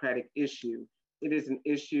Democratic issue. It is an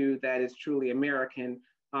issue that is truly American,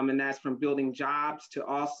 and that's from building jobs to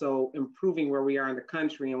also improving where we are in the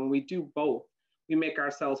country. And when we do both, we make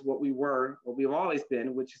ourselves what we've always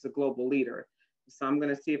been, which is a global leader. So I'm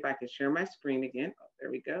going to see if I can share my screen again. Oh,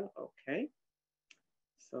 there we go. Okay.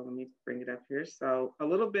 So let me bring it up here. So a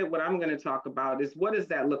little bit what I'm going to talk about is, what does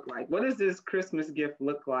that look like? What does this Christmas gift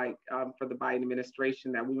look like for the Biden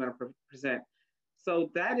administration that we want to present?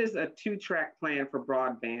 So that is a two-track plan for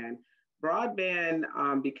broadband. Broadband,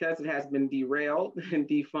 because it has been derailed and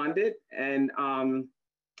defunded and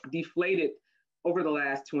deflated over the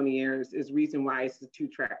last 20 years, is reason why it's a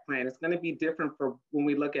two-track plan. It's going to be different for when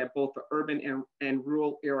we look at both the urban and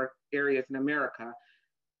rural areas in America.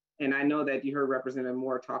 And I know that you heard Representative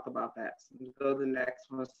Moore talk about that. So we'll go to the next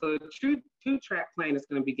one. So the two-track plan is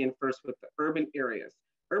going to begin first with the urban areas.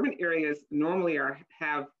 Urban areas normally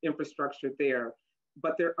have infrastructure there,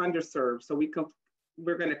 but they're underserved. So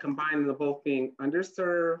we're going to combine them both being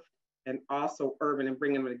underserved and also urban and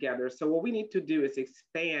bring them together. So what we need to do is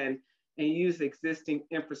expand and use existing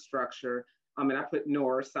infrastructure. And I put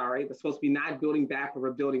NOR, sorry, that's supposed to be not building back, but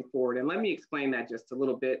we're building forward. And let me explain that just a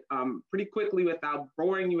little bit pretty quickly without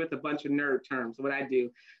boring you with a bunch of nerd terms, what I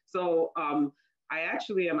do. So I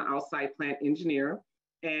actually am an outside plant engineer,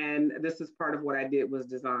 and this is part of what I did was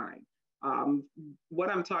design. What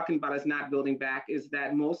I'm talking about is not building back, is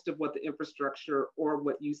that most of what the infrastructure or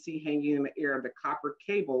what you see hanging in the air, the copper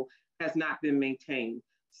cable, has not been maintained.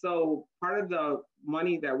 So part of the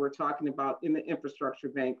money that we're talking about in the infrastructure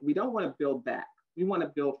bank, we don't want to build back. We want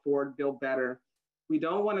to build forward, build better. We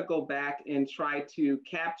don't want to go back and try to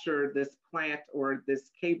capture this plant or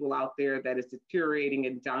this cable out there that is deteriorating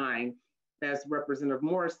and dying, as Representative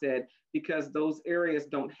Moore said, because those areas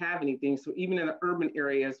don't have anything. So even in the urban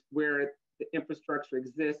areas where the infrastructure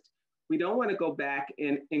exists, We don't want to go back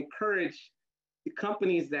and encourage the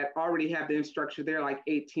companies that already have the infrastructure there, like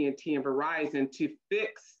AT&T and Verizon, to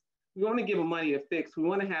fix. We want to give them money to fix. We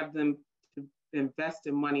want to have them to invest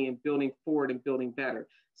in money in building forward and building better.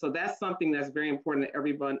 So that's something that's very important that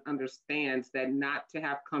everyone understands, that not to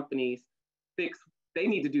have companies fix. They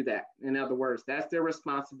need to do that. In other words, that's their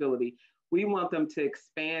responsibility. We want them to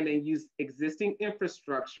expand and use existing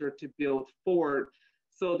infrastructure to build forward,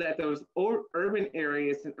 so that those urban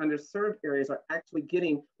areas and underserved areas are actually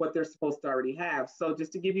getting what they're supposed to already have. So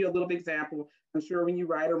just to give you a little example, I'm sure when you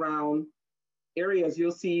ride around areas,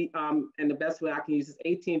 you'll see, and the best way I can use is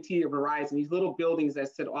AT&T or Verizon, these little buildings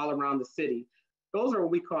that sit all around the city. Those are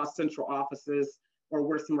what we call central offices, or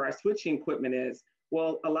where some of our switching equipment is.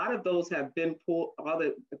 Well, a lot of those have been pulled, all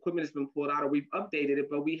the equipment has been pulled out, or we've updated it,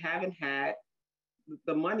 but we haven't had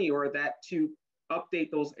the money or that to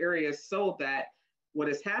update those areas, so that what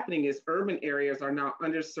is happening is urban areas are now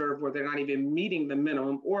underserved, where they're not even meeting the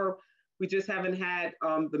minimum, or we just haven't had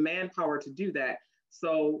the manpower to do that.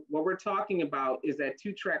 So what we're talking about is that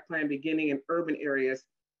 2-track plan beginning in urban areas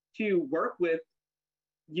to work with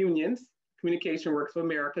unions, Communication Works for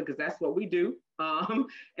America, because that's what we do,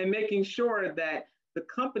 and making sure that the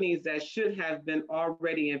companies that should have been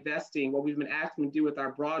already investing, what we've been asking to do with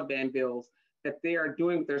our broadband bills, that they are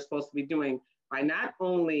doing what they're supposed to be doing. By not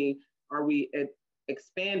only are we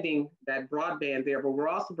expanding that broadband there, but we're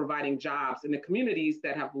also providing jobs in the communities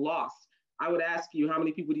that have lost. I would ask you, how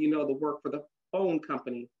many people do you know that work for the phone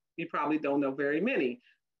company? You probably don't know very many.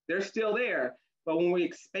 They're still there. But when we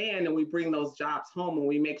expand and we bring those jobs home, and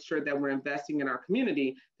we make sure that we're investing in our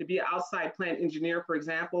community, to be an outside plant engineer, for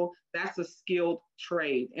example, that's a skilled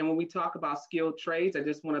trade. And when we talk about skilled trades, I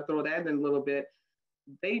just want to throw that in a little bit.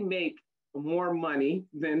 They make more money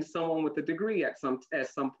than someone with a degree at some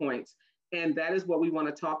points. And that is what we want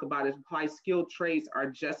to talk about, is why skilled trades are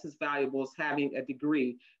just as valuable as having a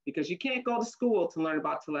degree, because you can't go to school to learn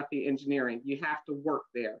about telephony engineering. You have to work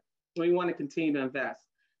there. So we want to continue to invest.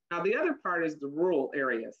 Now, the other part is the rural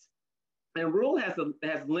areas. And rural has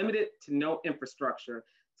limited to no infrastructure.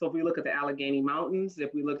 So if we look at the Allegheny Mountains,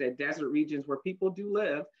 if we look at desert regions where people do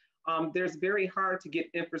live, there's very hard to get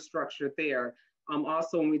infrastructure there.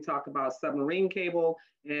 Also, when we talk about submarine cable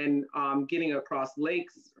and getting across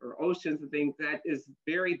lakes or oceans and things, that is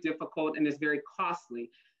very difficult and is very costly.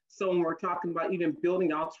 So when we're talking about even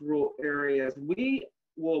building out to rural areas, we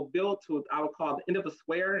will build to, I would call the end of a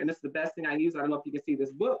square, and this is the best thing I use. I don't know if you can see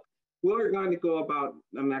this book. We're going to go about,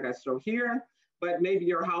 I'm not going to show here, but maybe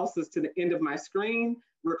your house is to the end of my screen.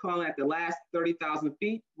 We're calling it the last 30,000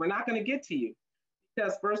 feet. We're not going to get to you,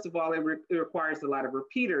 because first of all, it requires a lot of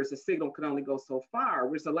repeaters. The signal can only go so far.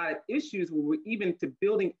 There's a lot of issues when we're even to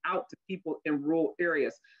building out to people in rural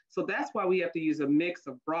areas. So that's why we have to use a mix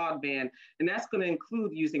of broadband, and that's going to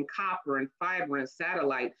include using copper and fiber and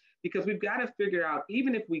satellite, because we've got to figure out,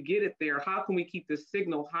 even if we get it there, how can we keep the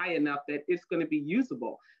signal high enough that it's going to be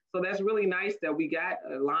usable? So that's really nice that we got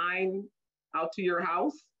a line out to your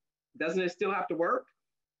house. Doesn't it still have to work?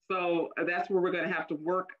 So that's where we're going to have to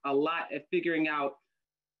work a lot at figuring out,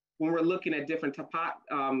 when we're looking at different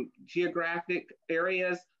geographic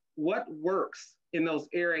areas, what works in those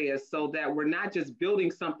areas, so that we're not just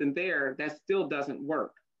building something there that still doesn't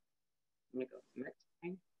work. Let me go to the next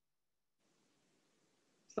thing.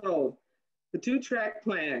 So the 2-track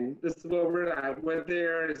plan, this is what we're at, where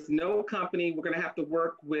there's no company, we're going to have to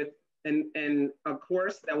work with, and of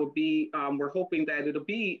course, that will be, we're hoping that it'll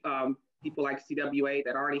be people like CWA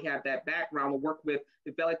that already have that background, will work with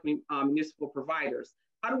developing municipal providers.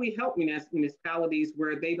 How do we help municipalities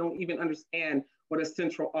where they don't even understand what a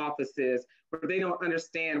central office is, where they don't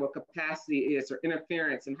understand what capacity is or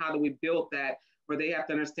interference, and how do we build that, where they have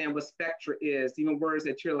to understand what spectra is, even words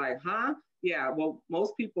that you're like, huh? Yeah, well,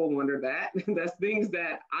 most people wonder that. That's things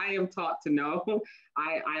that I am taught to know.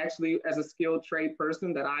 I actually, as a skilled trade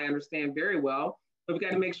person, that I understand very well. But we've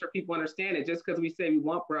got to make sure people understand it. Just because we say we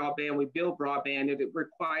want broadband, we build broadband, it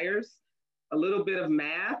requires a little bit of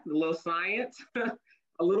math, a little science,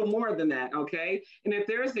 a little more than that, okay? And if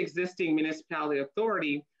there's existing municipality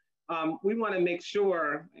authority, we want to make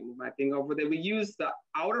sure, I move my thing over there, we use the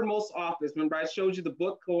outermost office. Remember, I showed you the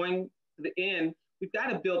book going to the end. We've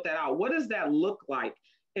got to build that out. What does that look like?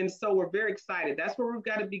 And so we're very excited. That's where we've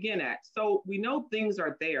got to begin at. So we know things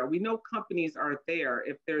are there. We know companies are there.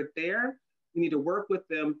 If they're there, we need to work with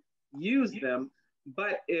them, use them.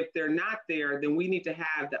 But if they're not there, then we need to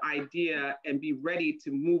have the idea and be ready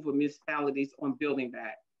to move with municipalities on building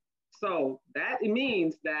that. So that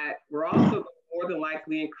means that we're also going to more than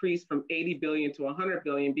likely increase from 80 billion to 100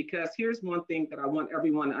 billion, because here's one thing that I want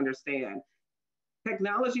everyone to understand.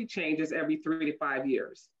 Technology changes every 3 to 5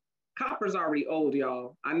 years. copper's already old,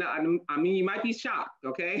 y'all. I mean, you might be shocked,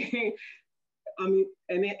 okay? I mean,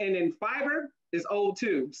 and then fiber is old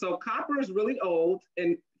too. So copper is really old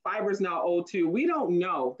and fiber is now old too. We don't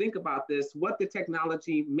know, think about this, what the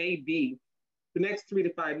technology may be the next 3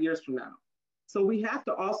 to 5 years from now. So we have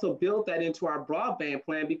to also build that into our broadband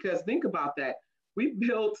plan, because think about that. We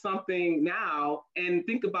build something now and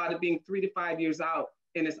think about it being 3 to 5 years out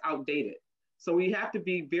and it's outdated. So we have to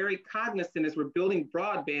be very cognizant as we're building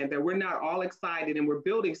broadband that we're not all excited and we're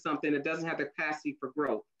building something that doesn't have the capacity for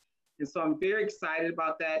growth. And so I'm very excited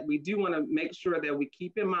about that. We do want to make sure that we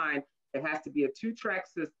keep in mind it has to be a 2-track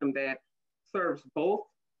system that serves both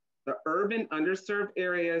the urban underserved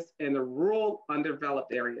areas and the rural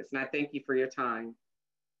undeveloped areas. And I thank you for your time.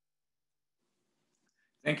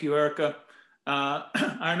 Thank you, Erica.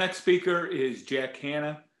 Our next speaker is Jack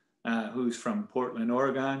Hanna, who's from Portland,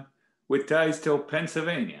 Oregon, with ties to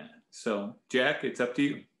Pennsylvania. So Jack, it's up to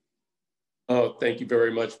you. Oh, thank you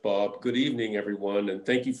very much, Bob. Good evening, everyone, and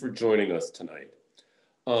thank you for joining us tonight.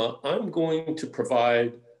 I'm going to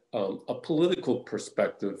provide a political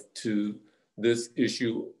perspective to this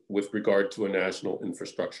issue with regard to a national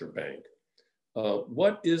infrastructure bank.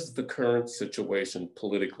 What is the current situation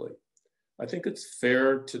politically? I think it's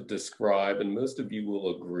fair to describe, and most of you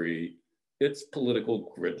will agree, it's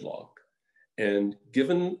political gridlock. And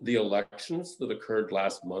given the elections that occurred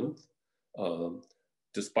last month,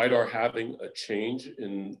 despite our having a change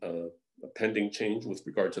in a pending change with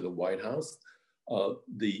regard to the White House,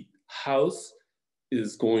 the House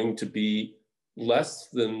is going to be less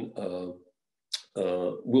than,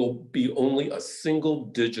 will be only a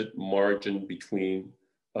single-digit margin between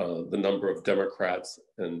the number of Democrats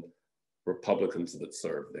and Republicans that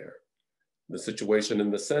serve there. The situation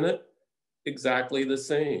in the Senate, exactly the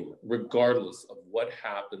same, regardless of what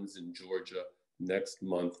happens in Georgia next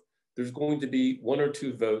month. There's going to be 1 or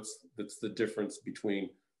 2 votes that's the difference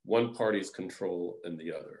between one party's control and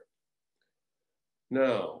the other.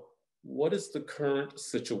 Now, what is the current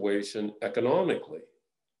situation economically?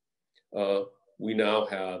 We now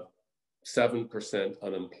have 7%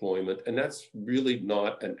 unemployment, and that's really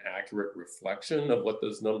not an accurate reflection of what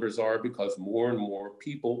those numbers are, because more and more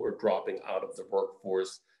people are dropping out of the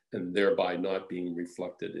workforce and thereby not being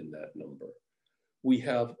reflected in that number. We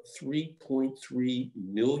have 3.3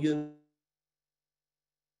 million,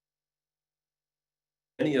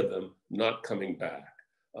 many of them not coming back.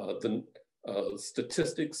 The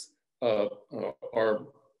statistics are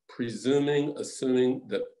assuming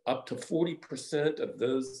that up to 40% of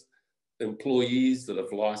those employees that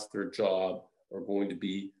have lost their job are going to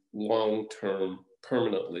be long-term,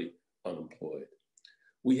 permanently unemployed.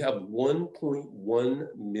 We have 1.1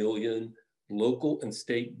 million local and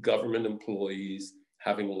state government employees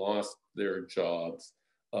having lost their jobs,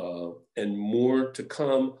 and more to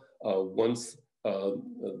come once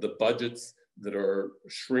the budgets that are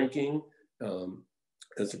shrinking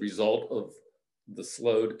as a result of the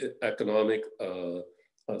slowed economic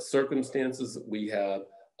circumstances that we have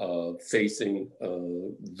facing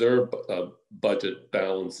their budget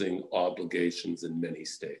balancing obligations in many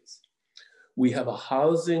states. We have a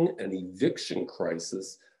housing and eviction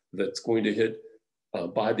crisis that's going to hit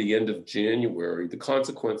by the end of January, the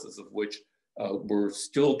consequences of which we're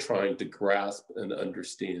still trying to grasp and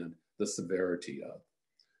understand the severity of.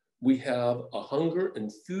 We have a hunger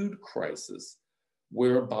and food crisis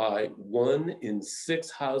whereby 1 in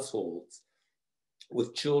 6 households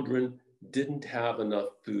with children didn't have enough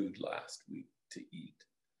food last week to eat.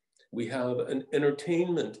 We have an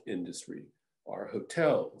entertainment industry, our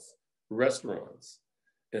hotels, restaurants,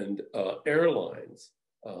 and airlines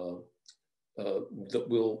that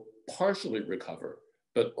will partially recover,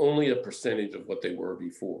 but only a percentage of what they were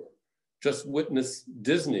before. Just witness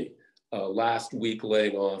Disney last week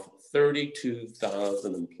laying off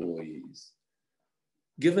 32,000 employees.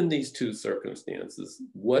 Given these 2 circumstances,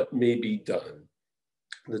 what may be done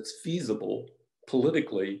that's feasible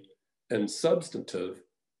politically and substantive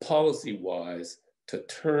policy-wise to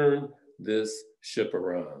turn this ship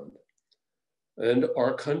around? And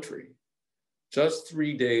our country. Just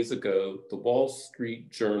 3 days ago, the Wall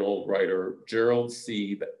Street Journal writer Gerald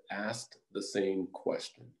Sieb asked the same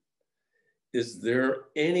question. Is there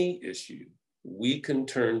any issue we can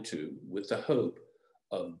turn to with the hope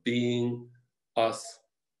of being us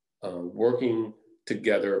working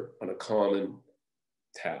together on a common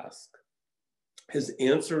task? His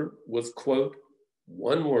answer was, quote,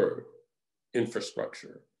 1 word: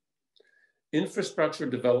 infrastructure. Infrastructure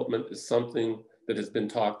development is something that has been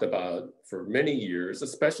talked about for many years,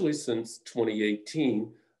 especially since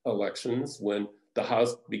 2018 elections, when the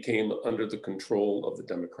House became under the control of the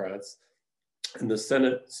Democrats and the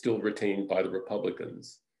Senate still retained by the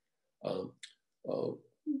Republicans.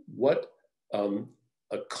 What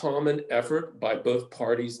a common effort by both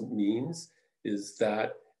parties means is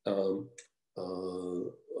that a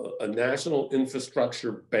national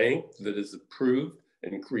infrastructure bank that is approved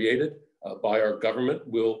and created by our government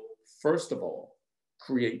will, first of all,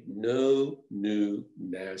 create no new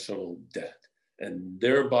national debt and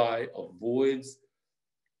thereby avoids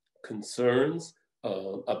concerns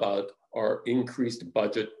about our increased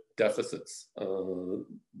budget deficits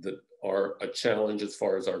that are a challenge as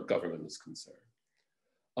far as our government is concerned.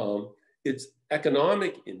 Its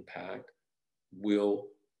economic impact will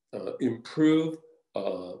improve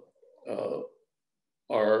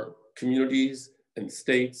our communities and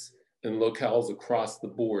states and locales across the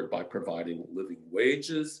board by providing living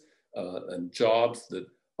wages and jobs that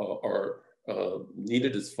are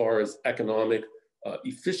needed as far as economic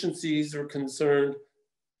efficiencies are concerned,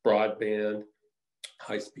 broadband,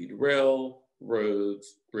 high-speed rail,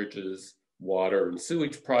 roads, bridges, water and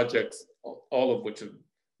sewage projects, all of which have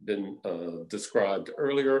been described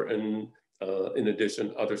earlier. And in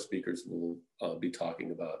addition, other speakers will be talking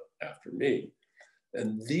about after me.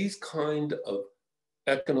 And these kind of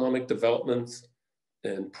economic developments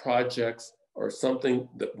and projects are something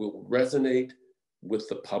that will resonate with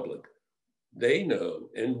the public. They know,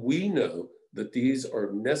 and we know, that these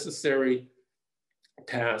are necessary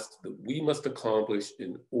tasks that we must accomplish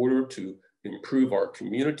in order to improve our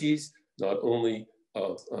communities, not only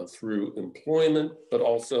through employment, but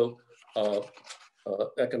also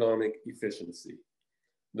economic efficiency.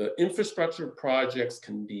 The infrastructure projects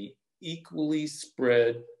can be equally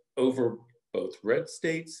spread over both red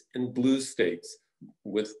states and blue states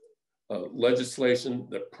with legislation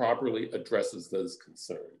that properly addresses those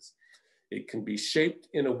concerns. It can be shaped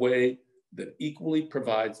in a way that equally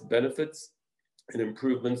provides benefits and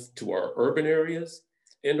improvements to our urban areas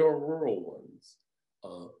and our rural ones.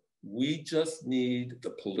 We just need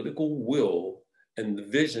the political will and the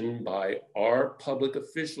vision by our public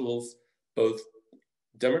officials, both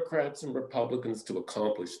Democrats and Republicans, to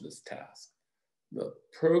accomplish this task. The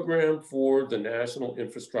program for the National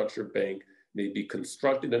Infrastructure Bank may be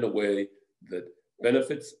constructed in a way that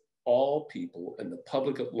benefits all people and the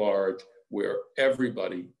public at large, where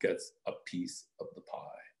everybody gets a piece of the pie.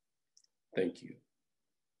 Thank you.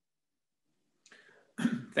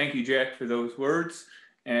 Thank you, Jack, for those words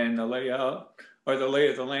and the layout, or the lay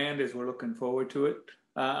of the land, as we're looking forward to it.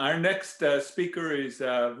 Our next speaker is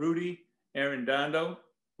Rudy Arredondo,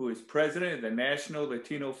 who is president of the National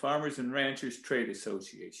Latino Farmers and Ranchers Trade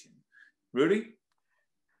Association. Rudy?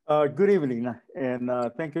 Good evening, and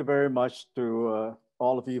thank you very much to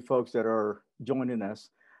all of you folks that are joining us.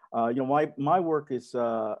 My work is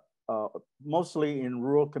mostly in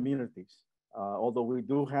rural communities, although we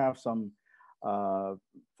do have some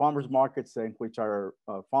farmers markets in which our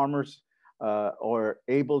farmers are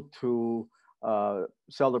able to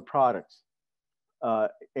sell their products. I'm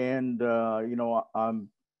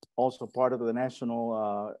also part of the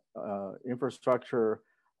National Infrastructure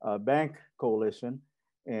Bank Coalition.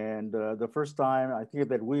 And the first time, I think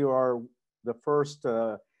that we are the first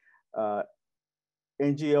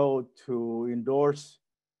NGO to endorse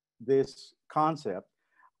this concept.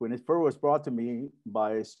 When it first was brought to me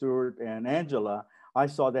by Stuart and Angela, I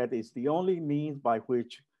saw that it's the only means by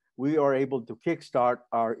which we are able to kickstart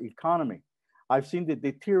our economy. I've seen the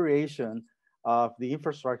deterioration of the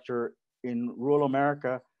infrastructure in rural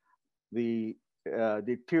America, the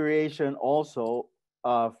deterioration also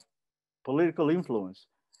of political influence,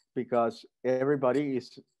 because everybody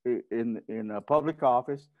is in a public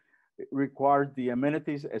office. It requires the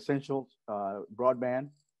amenities, essentials, broadband,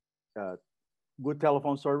 good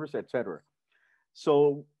telephone service, etc.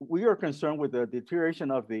 So we are concerned with the deterioration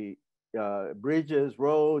of the bridges,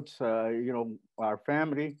 roads. Our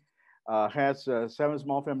family has 7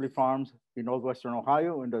 small family farms in Northwestern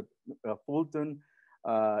Ohio, in the Fulton,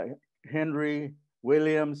 Henry,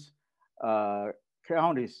 Williams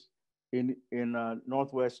counties in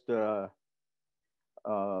Northwest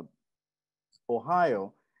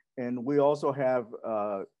Ohio. And we also have,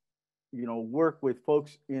 work with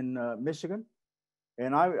folks in Michigan.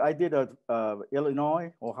 And I did a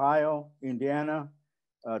Illinois, Ohio, Indiana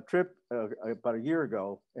trip about a year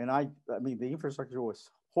ago. And I mean, the infrastructure was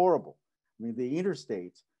horrible. I mean, the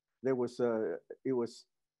interstates, it was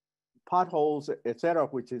potholes, et cetera,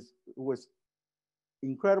 which was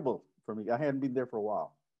incredible for me. I hadn't been there for a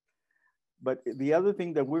while. But the other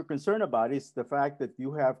thing that we're concerned about is the fact that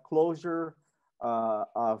you have closure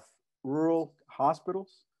of rural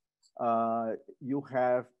hospitals. You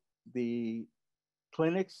have the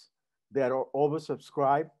clinics that are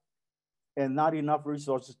oversubscribed. and not enough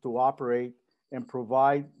resources to operate and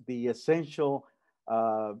provide the essential,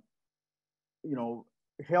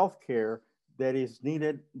 health care that is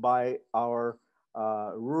needed by our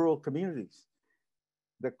rural communities.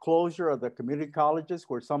 The closure of the community colleges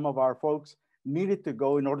where some of our folks needed to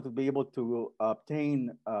go in order to be able to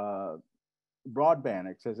obtain broadband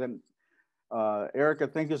access. And Erica,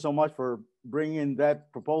 thank you so much for bringing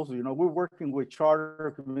that proposal. We're working with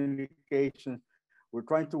Charter Communications. We're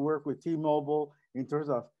trying to work with T-Mobile in terms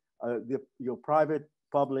of the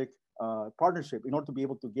private-public partnership in order to be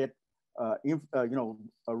able to get a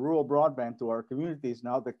rural broadband to our communities.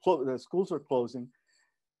 Now the schools are closing,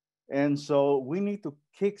 and so we need to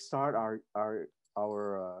kickstart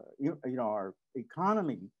our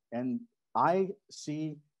economy. And I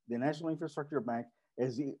see the National Infrastructure Bank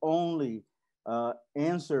as the only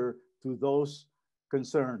answer to those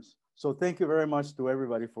concerns. So thank you very much to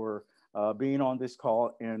everybody for being on this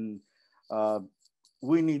call. And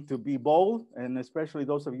we need to be bold, and especially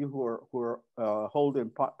those of you who are holding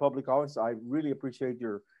public office. I really appreciate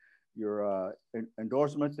your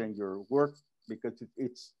endorsement and your work, because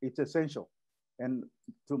it's essential. And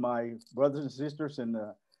to my brothers and sisters in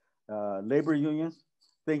the labor unions,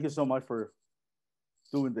 thank you so much for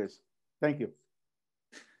doing this. Thank you.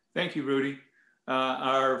 Thank you, Rudy.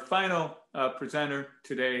 Our final presenter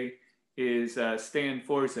today is Stan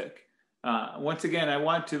Forzek. Once again, I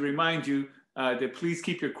want to remind you to please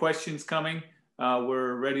keep your questions coming.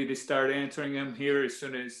 We're ready to start answering them here as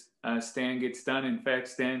soon as Stan gets done. In fact,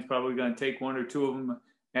 Stan's probably going to take one or two of them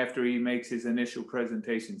after he makes his initial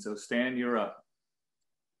presentation. So Stan, you're up.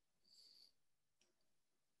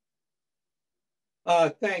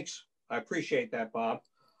 Thanks. I appreciate that, Bob.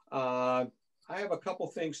 I have a couple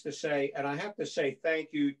things to say, and I have to say thank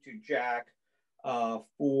you to Jack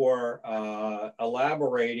for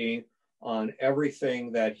elaborating on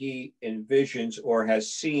everything that he envisions or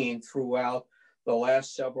has seen throughout the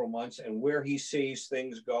last several months and where he sees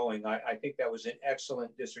things going. I think that was an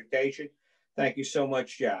excellent dissertation. Thank you so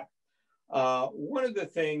much, Jack. One of the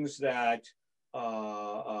things that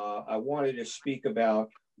I wanted to speak about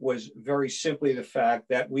was very simply the fact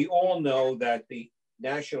that we all know that the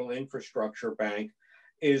National Infrastructure Bank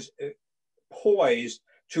is poised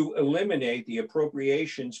to eliminate the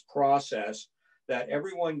appropriations process that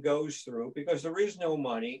everyone goes through, because there is no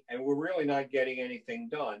money and we're really not getting anything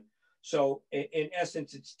done. So in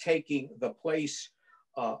essence, it's taking the place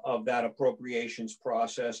of that appropriations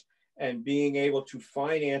process and being able to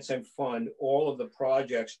finance and fund all of the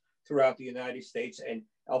projects throughout the United States. And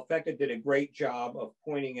Alfecca did a great job of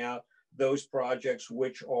pointing out those projects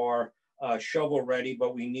which are shovel ready,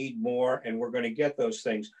 but we need more, and we're going to get those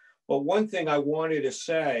things. But one thing I wanted to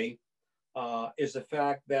say is the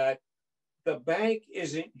fact that the bank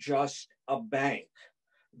isn't just a bank.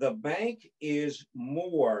 The bank is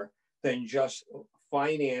more than just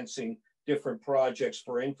financing different projects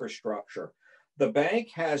for infrastructure. The bank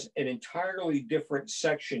has an entirely different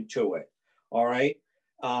section to it, all right?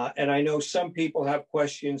 And I know some people have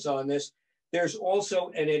questions on this. There's also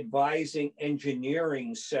an advising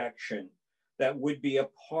engineering section that would be a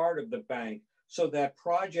part of the bank, so that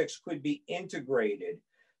projects could be integrated,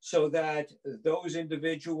 so that those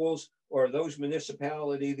individuals or those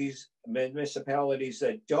municipalities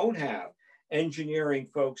that don't have engineering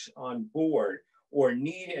folks on board or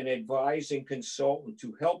need an advising consultant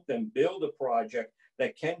to help them build a project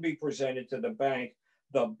that can be presented to the bank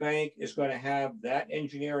is going to have that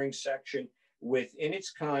engineering section within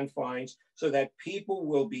its confines, so that people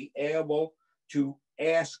will be able to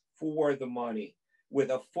ask for the money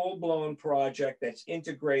with a full-blown project that's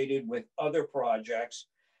integrated with other projects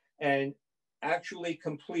and actually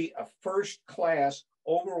complete a first-class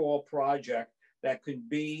overall project that could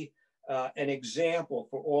be an example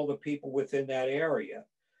for all the people within that area.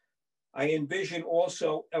 I envision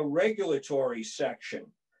also a regulatory section,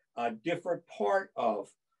 a different part of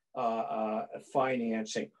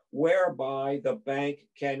financing, whereby the bank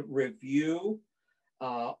can review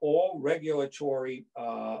all regulatory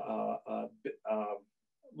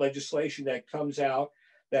legislation that comes out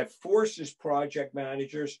that forces project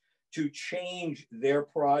managers to change their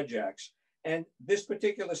projects. And this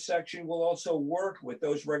particular section will also work with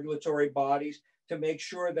those regulatory bodies to make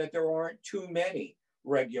sure that there aren't too many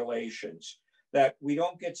regulations, that we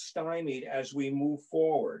don't get stymied as we move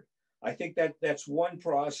forward. I think that that's one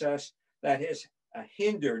process that has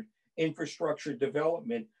hindered infrastructure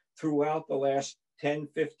development throughout the last 10,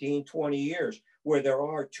 15, 20 years, where there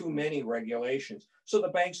are too many regulations. So the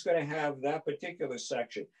bank's going to have that particular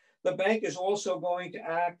section. The bank is also going to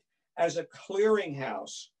act as a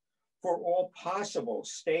clearinghouse for all possible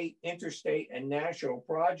state, interstate, and national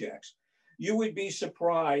projects. You would be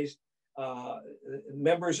surprised.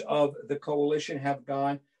 Members of the coalition have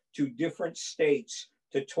gone to different states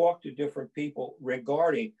to talk to different people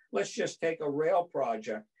regarding, let's just take a rail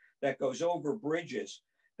project that goes over bridges,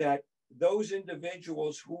 that those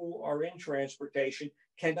individuals who are in transportation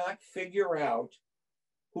cannot figure out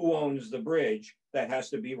who owns the bridge that has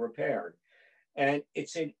to be repaired. And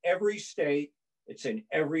it's in every state, it's in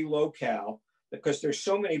every locale, because there's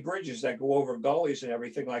so many bridges that go over gullies and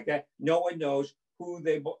everything like that. No one knows who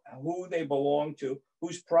they belong to,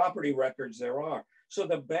 whose property records there are. So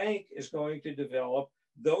the bank is going to develop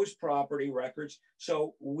those property records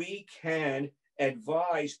so we can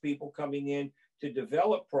advise people coming in to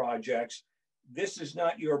develop projects. This is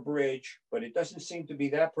not your bridge, but it doesn't seem to be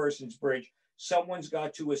that person's bridge. Someone's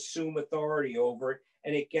got to assume authority over it,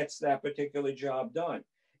 and it gets that particular job done.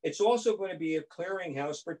 It's also going to be a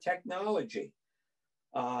clearinghouse for technology.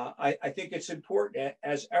 I think it's important.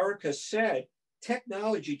 As Erica said,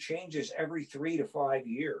 technology changes every 3 to 5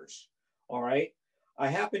 years, all right? I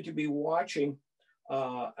happen to be watching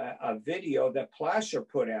a video that Placer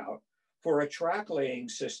put out for a track laying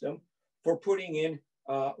system for putting in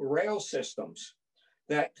rail systems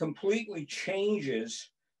that completely changes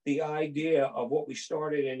the idea of what we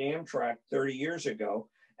started in Amtrak 30 years ago.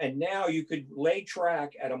 And now you could lay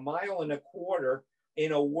track at 1.25 miles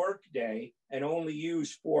in a work day and only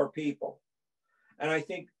use 4 people. And I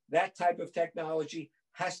think that type of technology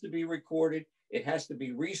has to be recorded. It has to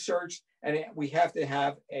be researched, and we have to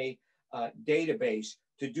have a database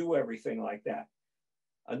to do everything like that.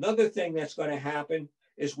 Another thing that's going to happen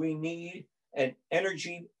is we need an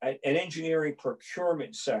engineering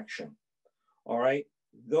procurement section. All right.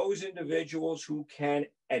 Those individuals who can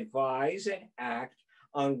advise and act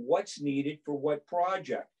on what's needed for what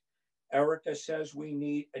project. Erica says we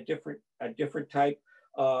need a different type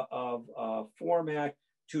of format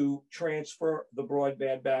to transfer the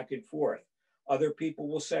broadband back and forth. Other people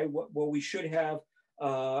will say, well, we should have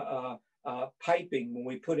piping when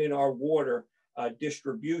we put in our water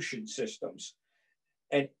distribution systems.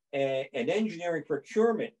 And an engineering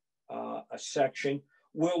procurement section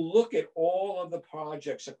will look at all of the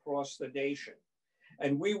projects across the nation.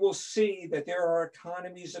 And we will see that there are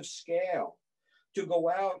economies of scale to go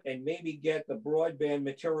out and maybe get the broadband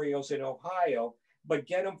materials in Ohio, but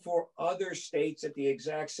get them for other states at the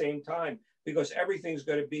exact same time, because everything's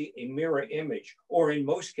going to be a mirror image, or in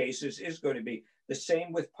most cases is going to be. The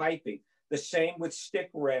same with piping, the same with stick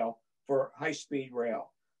rail for high-speed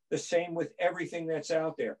rail, the same with everything that's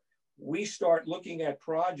out there. We start looking at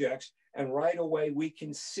projects, and right away we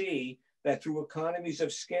can see that through economies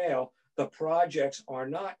of scale, the projects are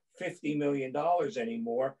not $50 million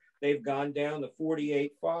anymore. They've gone down to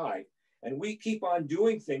 48.5. And we keep on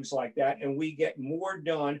doing things like that, and we get more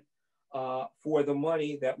done for the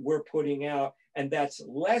money that we're putting out. And that's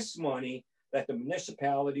less money that the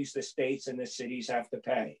municipalities, the states, and the cities have to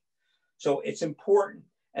pay. So it's important.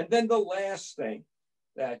 And then the last thing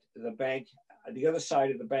that the bank, the other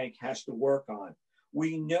side of the bank, has to work on.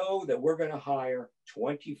 We know that we're going to hire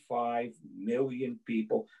 25 million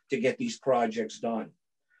people to get these projects done.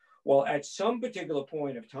 Well, at some particular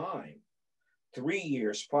point of time, 3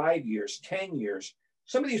 years, 5 years, 10 years,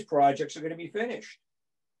 some of these projects are going to be finished.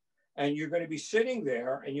 And you're going to be sitting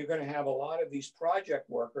there, and you're going to have a lot of these project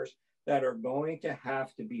workers that are going to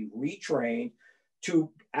have to be retrained to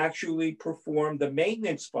actually perform the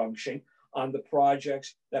maintenance function on the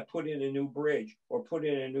projects that put in a new bridge or put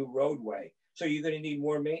in a new roadway. So you're going to need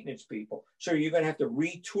more maintenance people. So you're going to have to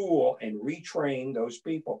retool and retrain those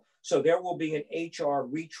people. So there will be an HR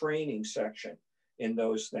retraining section in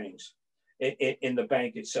those things, in the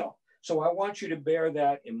bank itself. So I want you to bear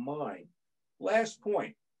that in mind. Last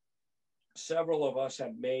point, several of us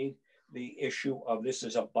have made the issue of this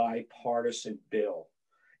is a bipartisan bill.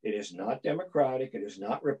 It is not Democratic, it is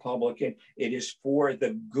not Republican, it is for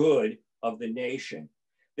the good of the nation.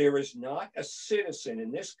 There is not a citizen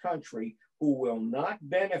in this country who will not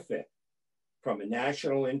benefit from a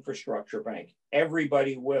national infrastructure bank.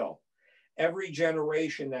 Everybody will. Every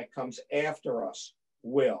generation that comes after us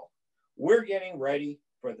will. We're getting ready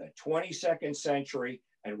for the 22nd century,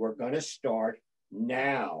 and we're going to start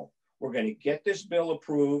now. We're going to get this bill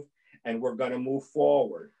approved, and we're going to move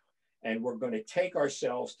forward, and we're going to take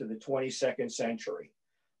ourselves to the 22nd century.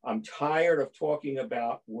 I'm tired of talking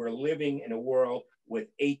about we're living in a world with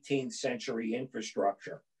 18th century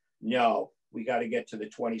infrastructure. No, we got to get to the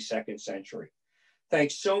 22nd century.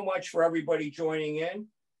 Thanks so much for everybody joining in.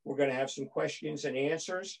 We're going to have some questions and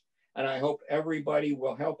answers, and I hope everybody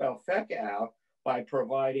will help Alfecca out by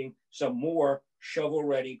providing some more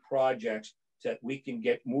shovel-ready projects that we can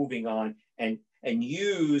get moving on and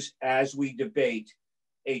use as we debate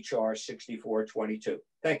HR 6422.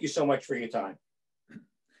 Thank you so much for your time.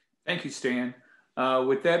 Thank you, Stan.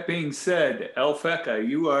 With that being said, Alfecca,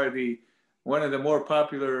 you are one of the more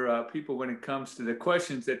popular people when it comes to the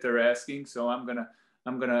questions that they're asking. So I'm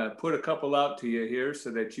gonna put a couple out to you here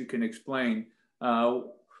so that you can explain.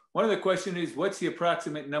 One of the questions is, what's the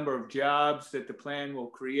approximate number of jobs that the plan will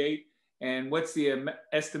create? And what's the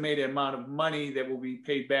estimated amount of money that will be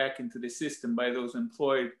paid back into the system by those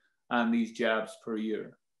employed on these jobs per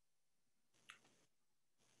year?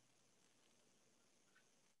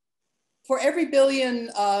 For every $1 billion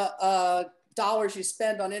you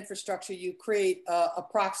spend on infrastructure, you create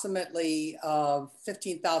approximately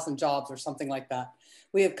 15,000 jobs or something like that.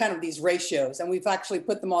 We have kind of these ratios, and we've actually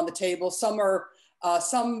put them on the table. Some are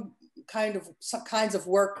some kinds of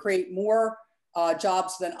work create more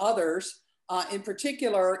jobs than others. In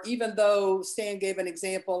particular, even though Stan gave an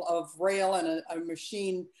example of rail and a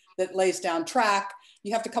machine that lays down track,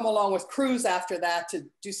 you have to come along with crews after that to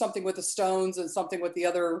do something with the stones and something with the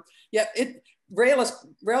other. Yeah,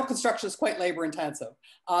 rail construction is quite labor intensive.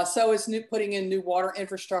 So is putting in new water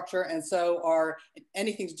infrastructure, and so are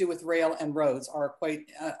anything to do with rail and roads are quite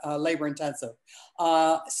labor intensive.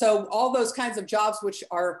 So all those kinds of jobs, which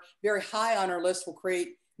are very high on our list, will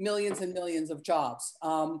create millions and millions of jobs.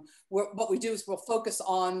 What we do is we'll focus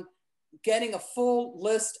on getting a full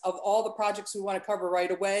list of all the projects we want to cover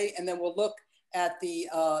right away, and then we'll look at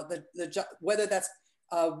whether that's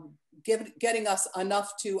getting us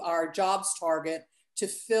enough to our jobs target to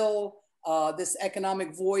fill this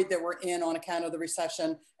economic void that we're in on account of the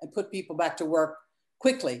recession and put people back to work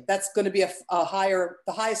quickly. That's going to be the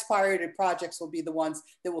highest priority projects will be the ones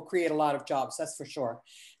that will create a lot of jobs, that's for sure.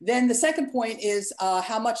 Then the second point is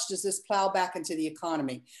how much does this plow back into the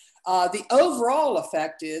economy? The overall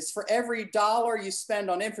effect is for every dollar you spend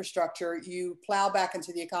on infrastructure, you plow back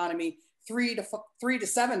into the economy $3 to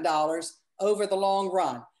 $7 over the long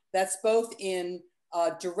run. That's both in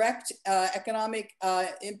direct economic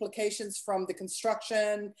implications from the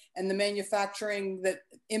construction and the manufacturing that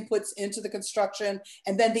inputs into the construction,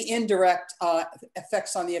 and then the indirect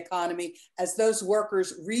effects on the economy as those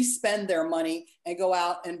workers re-spend their money and go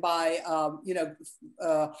out and buy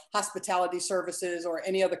hospitality services or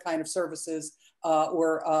any other kind of services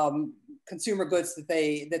or consumer goods that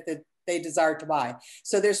they desire to buy.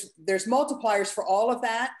 So there's multipliers for all of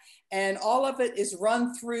that. And all of it is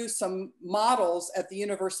run through some models at the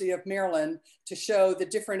University of Maryland to show the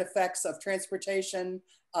different effects of transportation,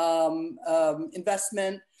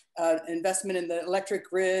 investment in the electric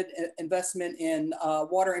grid, investment in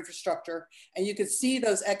water infrastructure. And you can see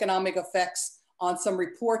those economic effects on some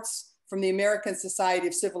reports from the American Society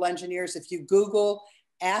of Civil Engineers. If you Google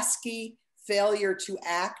ASCII failure to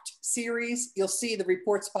act series, you'll see the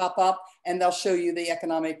reports pop up, and they'll show you the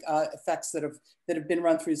economic effects that have been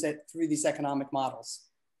run through these economic models.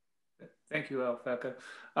 Thank you, Alfecca.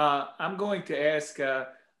 I'm going to ask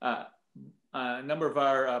a number of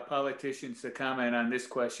our politicians to comment on this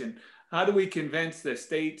question. How do we convince the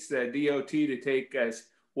states, the DOT, to take as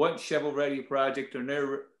one shovel-ready project or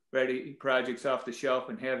near-ready projects off the shelf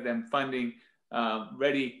and have them funding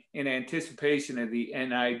ready in anticipation of the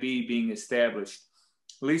NIB being established?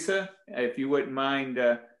 Lisa, if you wouldn't mind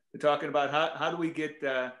talking about how do we get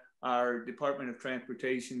our Department of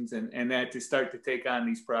Transportations and that to start to take on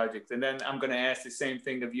these projects? And then I'm going to ask the same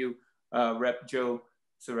thing of you, Rep. Joe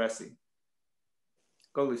Ciresi.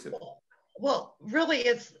 Go, Lisa. Well, really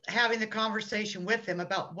it's having the conversation with them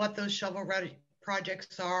about what those shovel-ready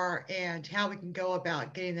projects are and how we can go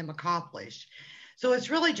about getting them accomplished. So it's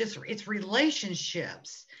really it's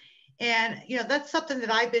relationships. And, that's something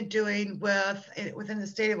that I've been doing within the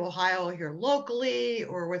state of Ohio here locally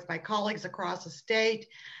or with my colleagues across the state,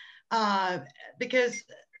 because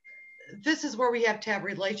this is where we have to have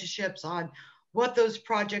relationships on what those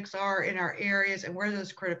projects are in our areas and where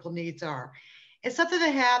those critical needs are. It's something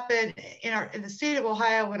that happened in the state of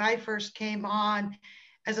Ohio when I first came on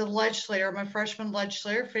as a legislator, my freshman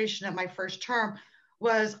legislator, finishing up my first term,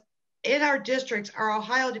 was in our districts, our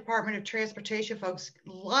Ohio Department of Transportation folks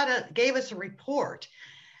gave us a report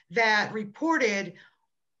that reported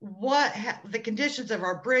what the conditions of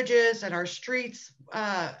our bridges and our streets,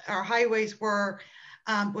 our highways were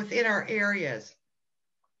within our areas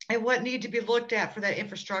and what needed to be looked at for that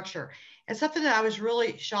infrastructure. And something that I was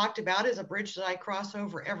really shocked about is a bridge that I cross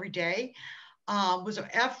over every day was an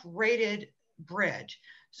F-rated bridge.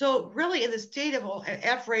 So really in the state of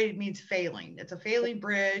F-rated means failing. It's a failing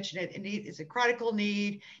bridge and it's a critical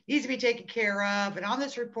need, needs to be taken care of. And on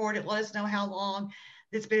this report, it let us know how long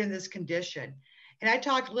it's been in this condition. And I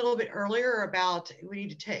talked a little bit earlier about we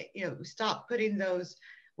need to stop putting those,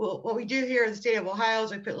 well, what we do here in the state of Ohio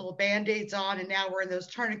is we put little Band-Aids on, and now we're in those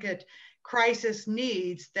tourniquet crisis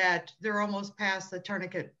needs that they're almost past the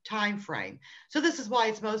tourniquet time frame. So this is why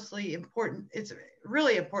it's mostly important. It's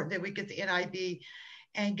really important that we get the NIB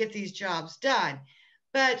and get these jobs done.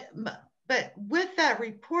 But with that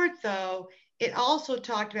report though, it also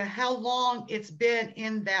talked about how long it's been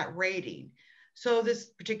in that rating. So this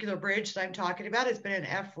particular bridge that I'm talking about has been an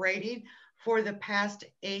F rating for the past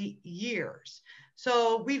 8 years.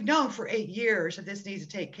 So we've known for 8 years that this needs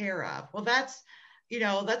to take care of. Well, that's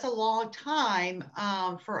a long time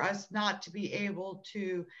for us not to be able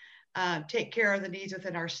to take care of the needs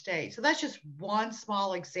within our state. So that's just one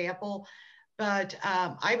small example. But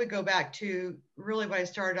I would go back to really what I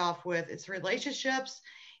started off with. It's relationships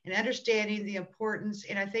and understanding the importance.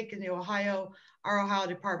 And I think in our Ohio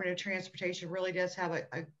Department of Transportation really does have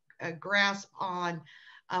a grasp on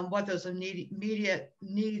what those immediate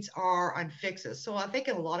needs are on fixes. So I think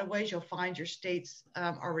in a lot of ways, you'll find your states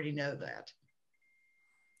already know that.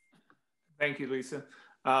 Thank you, Lisa.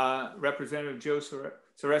 Representative Joe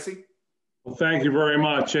Ciresi. Well, thank you very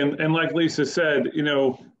much. And like Lisa said,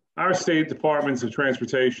 our state departments of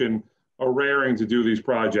transportation are raring to do these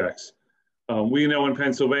projects. We know in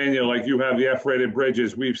Pennsylvania, like you have the F-rated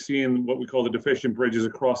bridges, we've seen what we call the deficient bridges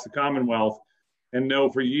across the Commonwealth and know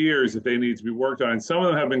for years that they need to be worked on. And some of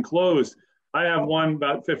them have been closed. I have one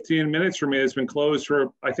about 15 minutes from me that's been closed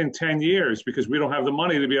for, I think, 10 years because we don't have the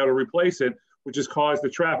money to be able to replace it, which has caused the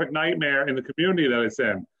traffic nightmare in the community that it's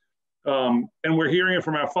in. And we're hearing it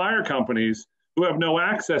from our fire companies who have no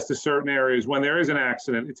access to certain areas. When there is an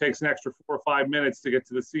accident, it takes an extra 4 or 5 minutes to get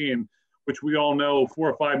to the scene, which we all know 4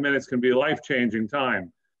 or 5 minutes can be a life-changing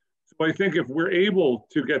time. So I think if we're able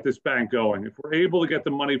to get this bank going, if we're able to get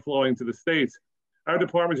the money flowing to the states, our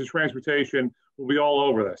departments of transportation will be all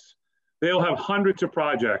over this. They'll have hundreds of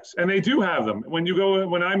projects, and they do have them.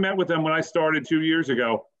 When I met with them when I started 2 years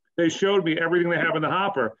ago, they showed me everything they have in the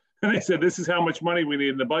hopper. And they said, this is how much money we need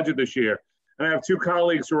in the budget this year. And I have 2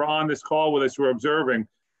 colleagues who are on this call with us who are observing,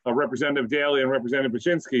 Representative Daly and Representative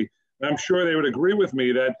Baczynski. And I'm sure they would agree with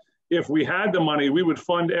me that if we had the money, we would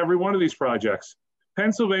fund every one of these projects.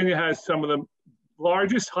 Pennsylvania has some of the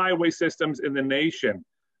largest highway systems in the nation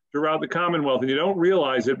throughout the Commonwealth. And you don't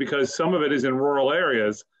realize it because some of it is in rural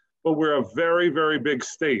areas, but we're a very, very big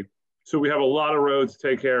state. So we have a lot of roads to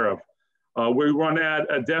take care of. We run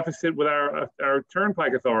at a deficit with our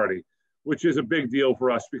Turnpike Authority, which is a big deal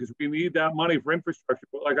for us because we need that money for infrastructure.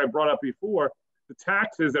 But like I brought up before, the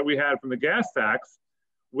taxes that we had from the gas tax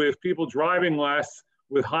with people driving less,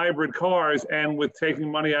 with hybrid cars, and with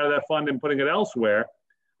taking money out of that fund and putting it elsewhere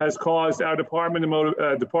has caused our Department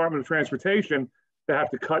of Transportation to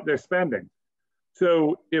have to cut their spending.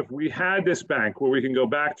 So if we had this bank where we can go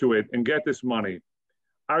back to it and get this money,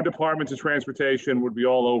 our departments of transportation would be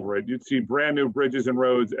all over it. You'd see brand new bridges and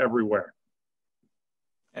roads everywhere.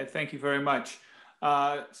 Thank you very much.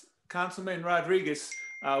 Councilman Rodriguez,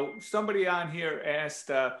 somebody on here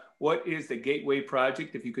asked, what is the Gateway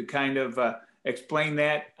Project? If you could kind of explain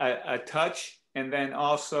that a touch. And then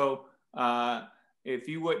also, if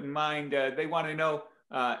you wouldn't mind, they want to know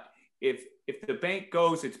if the bank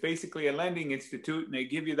goes, it's basically a lending institute and they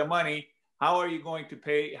give you the money, how are you going to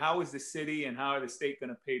pay? How is the city and how are the state going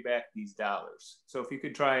to pay back these dollars? So if you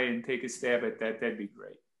could try and take a stab at that, that'd be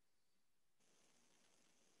great.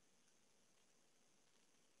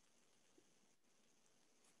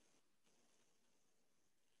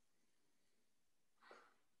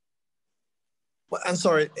 Well, I'm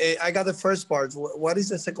sorry, I got the first part. What is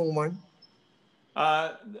the second one?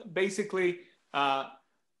 Basically,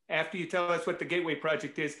 after you tell us what the Gateway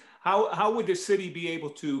Project is, how would the city be able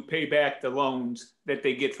to pay back the loans that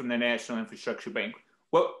they get from the National Infrastructure Bank?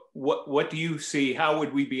 What do you see? How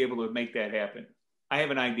would we be able to make that happen? I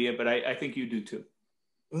have an idea, but I think you do too.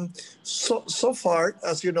 So far,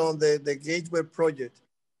 as you know, the Gateway Project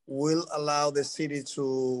will allow the city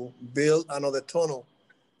to build another tunnel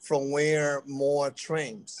from where more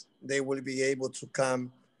trains, they will be able to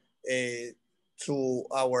come to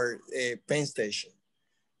our Penn Station.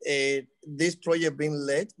 This project being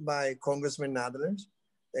led by Congressman Natl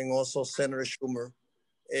and also Senator Schumer.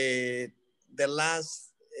 The last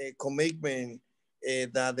commitment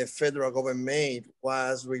that the federal government made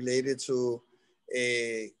was related to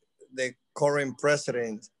the current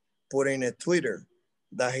president putting a Twitter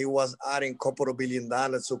that he was adding a couple of $1 billion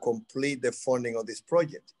to complete the funding of this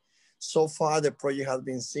project. So far, the project has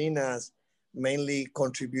been seen as mainly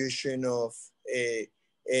contribution of a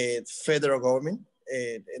federal government.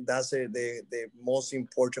 That's the most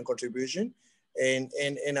important contribution. And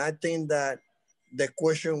I think that The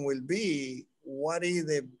question will be, what is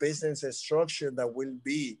the business structure that will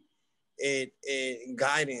be a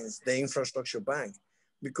guidance the infrastructure bank?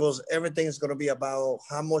 Because everything is going to be about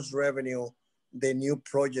how much revenue the new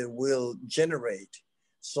project will generate,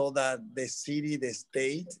 so that the city, the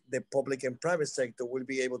state, the public and private sector will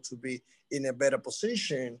be able to be in a better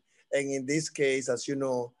position. And in this case, as you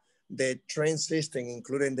know, the train system,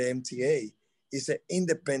 including the MTA, is an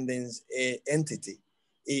independent entity,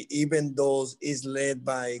 even though it's led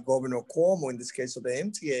by Governor Cuomo, in this case of the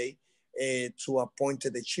MTA, to appoint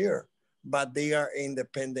the chair. But they are an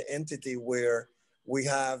independent entity where we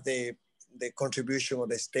have the contribution of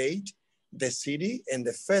the state, the city, and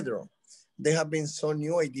the federal. There have been some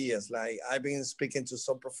new ideas, like I've been speaking to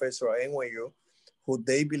some professor at NYU who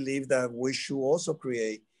they believe that we should also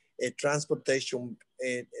create a transportation,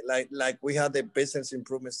 like we have the business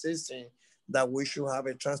improvement system, that we should have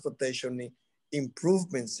a transportation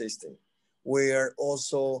improvement system where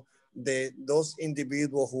also those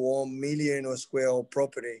individuals who own millions of square of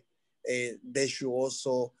property, they should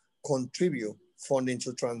also contribute funding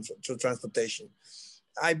to transportation.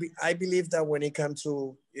 I believe that when it comes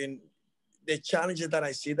to the challenges that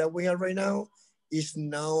I see that we have right now is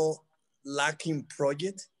now lacking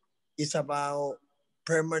project. It's about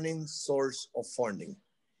permanent source of funding.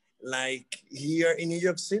 Like here in New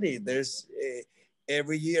York City, there's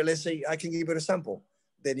every year, let's say, I can give you an example.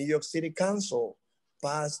 The New York City Council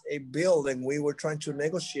passed a bill, and we were trying to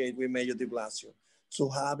negotiate with Mayor de Blasio to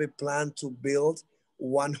have a plan to build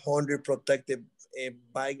 100 protected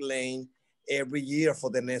bike lane every year for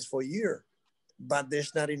the next 4 years. But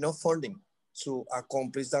there's not enough funding to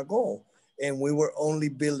accomplish that goal. And we were only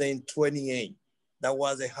building 28. That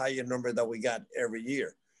was a higher number that we got every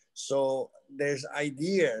year. So there's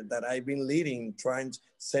idea that I've been leading,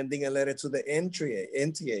 sending a letter to the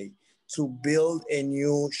NTA to build a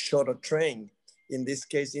new shuttle train, in this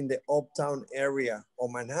case, in the uptown area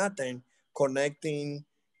of Manhattan, connecting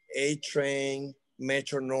A train,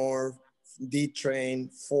 Metro North, D train,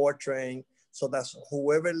 4 train, so that's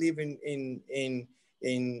whoever live in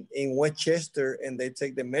Westchester and they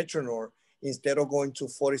take the Metro North, instead of going to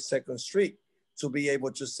 42nd Street, to be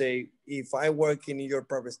able to say, if I work in New York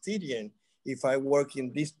Presbyterian, if I work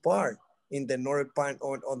in this part, in the North Part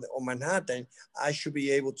on Manhattan, I should be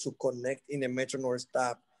able to connect in the Metro North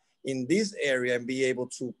stop in this area and be able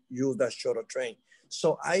to use that shuttle train.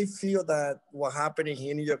 So I feel that what happening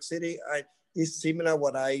here in New York City is similar to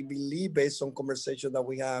what I believe based on conversations that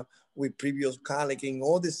we have with previous colleagues in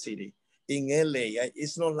all the city. In LA,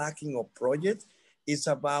 it's not lacking of projects. It's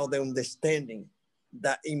about the understanding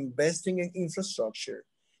that investing in infrastructure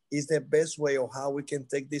is the best way of how we can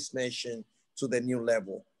take this nation to the new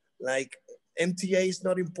level. Like MTA is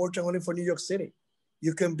not important only for New York City.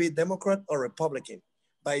 You can be Democrat or Republican,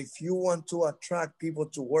 but if you want to attract people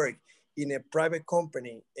to work in a private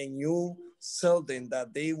company and you sell them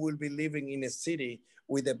that they will be living in a city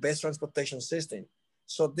with the best transportation system.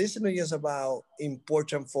 So this is not just about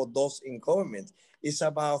important for those in government. It's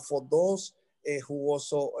about for those who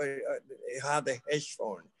also have a hedge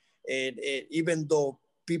fund. And even though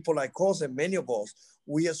people like us and many of us,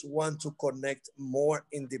 we just want to connect more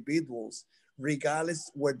individuals,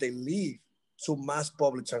 regardless where they live, to mass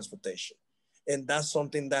public transportation. And that's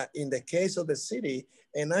something that in the case of the city,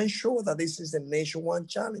 and I'm sure that this is a nationwide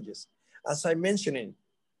challenges. As I mentioned,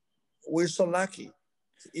 we're so lucky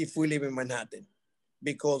if we live in Manhattan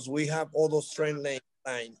because we have all those train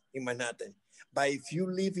lines in Manhattan. But if you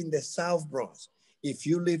live in the South Bronx, if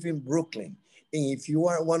you live in Brooklyn, and if you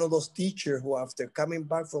are one of those teachers who after coming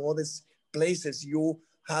back from all these places, you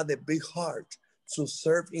had a big heart to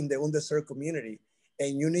serve in the underserved community,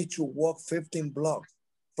 and you need to walk 15 blocks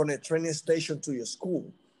from a train station to your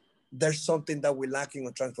school, there's something that we're lacking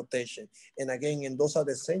on transportation. And again, and those are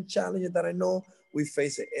the same challenges that I know we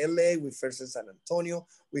face in LA, we face in San Antonio,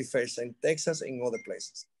 we face in Texas, and other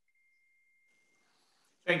places.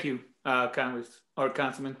 Thank you,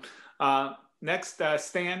 Councilman. Next,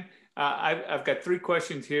 Stan, I've got 3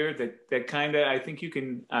 questions here that kind of, I think you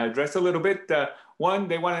can address a little bit. One,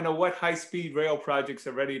 they want to know what high-speed rail projects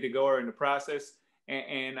are ready to go or in the process.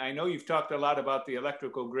 And I know you've talked a lot about the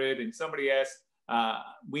electrical grid, and somebody asked,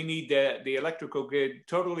 we need the electrical grid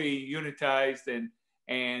totally unitized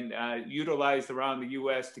and utilized around the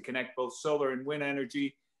U.S. to connect both solar and wind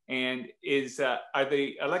energy. And are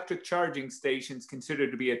the electric charging stations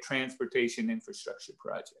considered to be a transportation infrastructure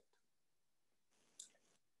project?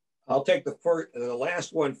 I'll take the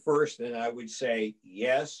last one first, and I would say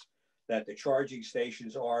yes, that the charging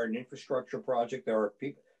stations are an infrastructure project.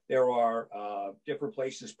 There are different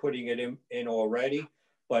places putting it in already,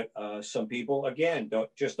 but some people, again,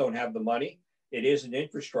 don't have the money it is an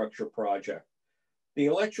infrastructure project. The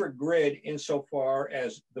electric grid, insofar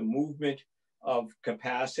as the movement of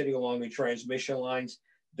capacity along the transmission lines,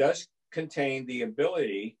 does contain the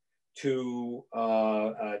ability to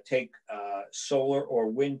take solar or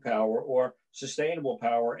wind power or sustainable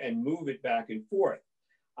power and move it back and forth.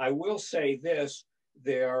 I will say this,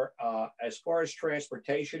 as far as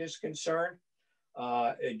transportation is concerned,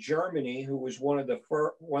 Germany, who was one of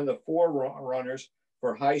the forerunners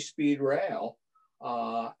for high-speed rail,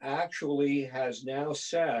 actually has now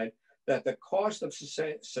said that the cost of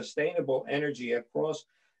sustainable energy across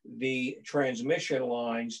the transmission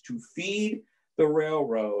lines to feed the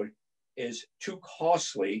railroad is too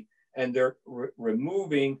costly, and they're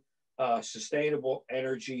removing sustainable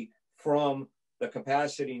energy from the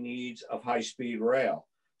capacity needs of high-speed rail.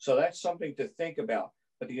 So that's something to think about.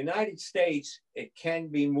 But the United States, it can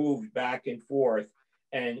be moved back and forth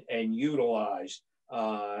and utilized.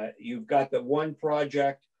 You've got the one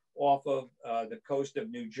project off of the coast of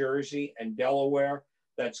New Jersey and Delaware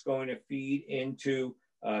that's going to feed into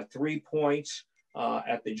 3 points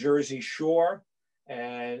at the Jersey shore,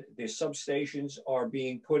 and the substations are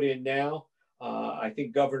being put in now. I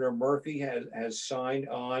think Governor Murphy has signed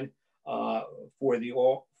on for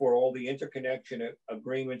all the interconnection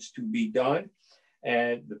agreements to be done,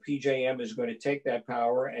 and the PJM is going to take that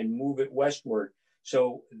power and move it westward.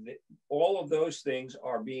 So all of those things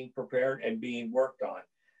are being prepared and being worked on.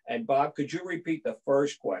 And Bob, could you repeat the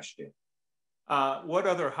first question? What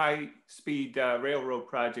other high-speed railroad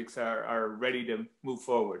projects are ready to move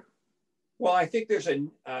forward? Well, I think there's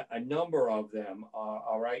a number of them.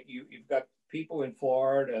 All right, you've got people in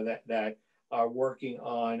Florida that are working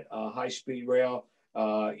on high-speed rail.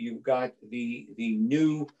 You've got the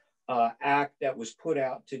new act that was put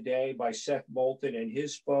out today by Seth Moulton and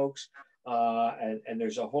his folks, and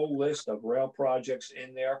there's a whole list of rail projects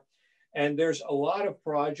in there. And there's a lot of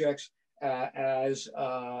projects, as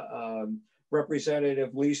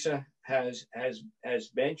Representative Lisa has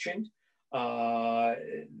mentioned.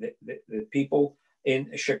 The people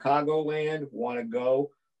in Chicagoland want to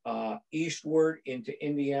go eastward into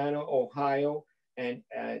Indiana, Ohio, and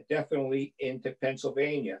definitely into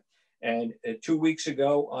Pennsylvania. And 2 weeks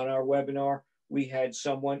ago on our webinar, we had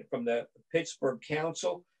someone from the Pittsburgh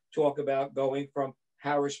Council talk about going from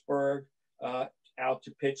Harrisburg out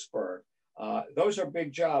to Pittsburgh. Those are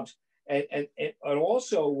big jobs. And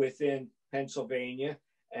also within Pennsylvania,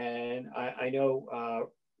 and I know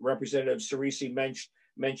Representative Ciresi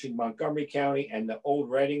mentioned Montgomery County and the old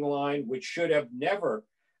Reading line, which should have never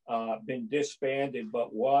been disbanded,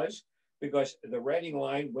 but was, because the Reading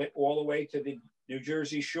line went all the way to the New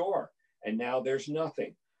Jersey shore, and now there's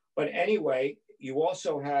nothing. But anyway, you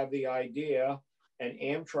also have the idea, and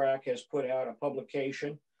Amtrak has put out a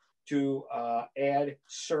publication to add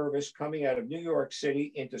service coming out of New York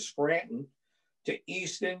City into Scranton, to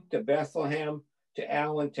Easton, to Bethlehem, to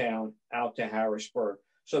Allentown, out to Harrisburg.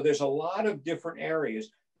 So there's a lot of different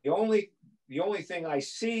areas. The only thing I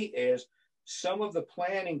see is some of the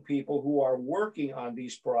planning people who are working on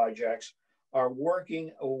these projects are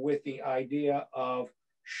working with the idea of,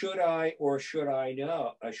 should I or should I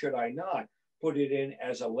not put it in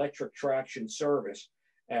as electric traction service?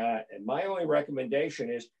 And my only recommendation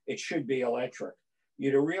is it should be electric.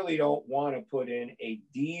 You really don't want to put in a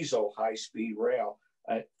diesel high-speed rail.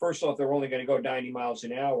 First off, they're only going to go 90 miles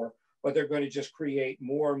an hour, but they're going to just create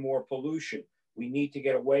more and more pollution. We need to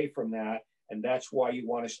get away from that, and that's why you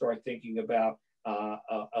want to start thinking about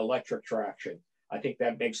electric traction. I think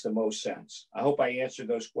that makes the most sense. I hope I answered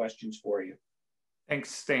those questions for you. Thanks,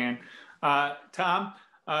 Stan. Tom,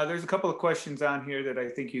 there's a couple of questions on here that I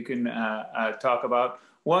think you can talk about.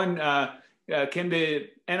 One, can the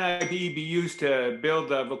NIB be used to build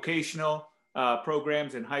vocational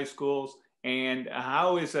programs in high schools? And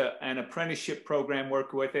how is an apprenticeship program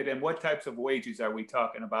work with it? And what types of wages are we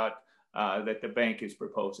talking about that the bank is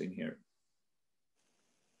proposing here?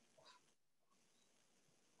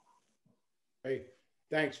 Hey,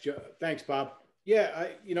 thanks, Bob. Yeah,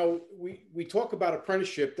 we talk about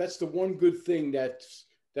apprenticeship. That's the one good thing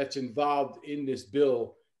that's involved in this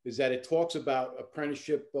bill, is that it talks about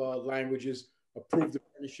apprenticeship languages, approved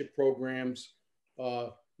apprenticeship programs.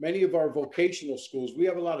 Many of our vocational schools, we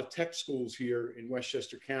have a lot of tech schools here in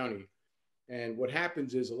Westchester County. And what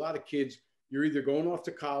happens is a lot of kids, you're either going off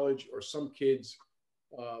to college, or some kids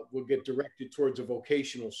will get directed towards a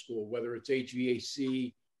vocational school, whether it's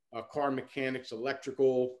HVAC, car mechanics,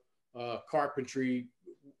 electrical, carpentry,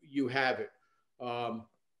 you have it.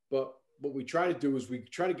 But what we try to do is we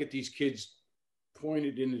try to get these kids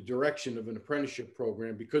pointed in the direction of an apprenticeship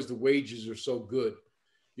program, because the wages are so good.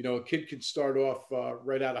 You know, a kid could start off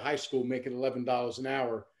right out of high school making $11 an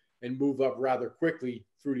hour and move up rather quickly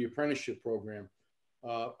through the apprenticeship program.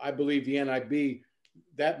 I believe the NIB,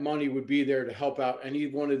 that money would be there to help out any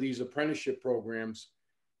one of these apprenticeship programs,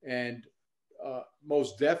 and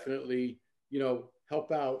most definitely, you know,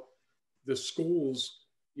 help out the schools.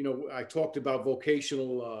 You know, I talked about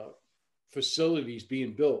vocational facilities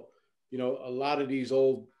being built. You know, a lot of these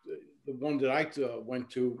old, the one that I went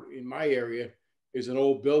to in my area is an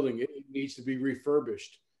old building. It needs to be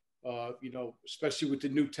refurbished. You know, especially with the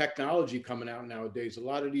new technology coming out nowadays, a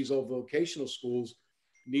lot of these old vocational schools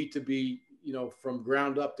need to be, you know, from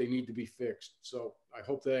ground up, they need to be fixed. So I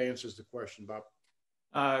hope that answers the question, Bob.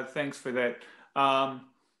 Thanks for that.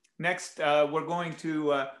 Next, we're going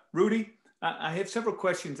to Rudy. I have several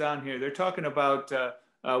questions on here. They're talking about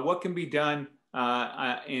what can be done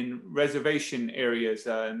in reservation areas,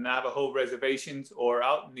 Navajo reservations, or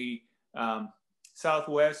out in the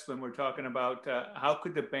Southwest, when we're talking about how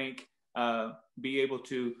could the bank be able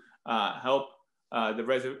to help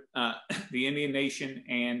the Indian Nation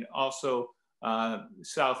and also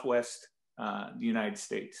Southwest the United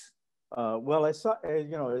States? Well,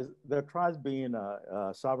 you know, the tribes being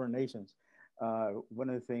sovereign nations, one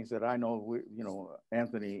of the things that I know, you know,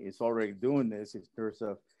 Anthony is already doing this in terms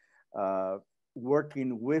of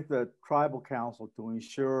working with the tribal council to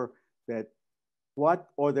ensure that what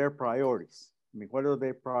are their priorities? I mean, what are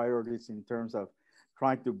their priorities in terms of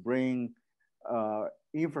trying to bring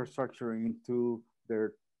infrastructure into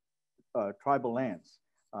their tribal lands?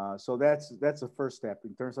 So that's the first step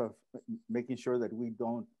in terms of making sure that we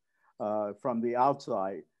don't, from the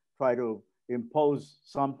outside, try to impose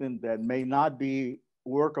something that may not be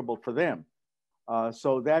workable for them.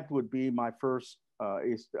 So that would be my first,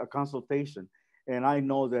 is a consultation. And I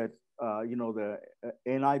know that, you know, the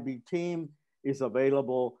NIB team is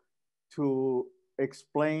available to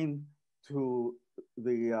explain to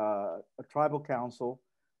the tribal council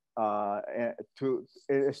as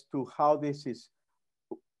to how this is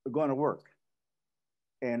going to work,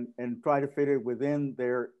 and try to fit it within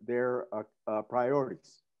their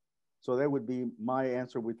priorities. So that would be my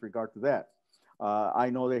answer with regard to that. I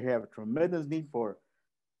know they have a tremendous need for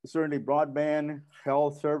certainly broadband,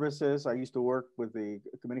 health services. I used to work with the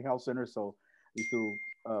community health center, so I used to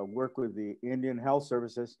work with the Indian Health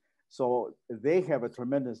Services. So they have a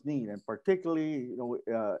tremendous need, and particularly, you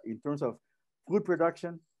know, in terms of food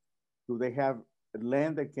production, do they have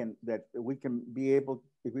land that we can be able,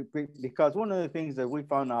 because one of the things that we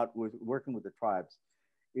found out with working with the tribes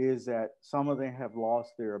is that some of them have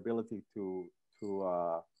lost their ability to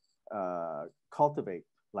cultivate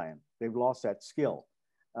land. They've lost that skill.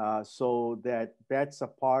 So that's a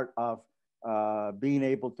part of being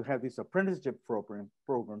able to have these apprenticeship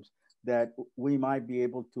programs that we might be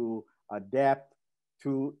able to adapt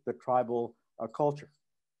to the tribal culture.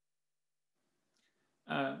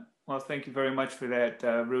 Well, thank you very much for that,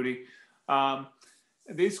 Rudy. The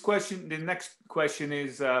next question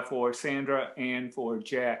is for Sandra and for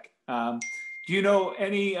Jack. Do you know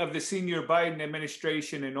any of the senior Biden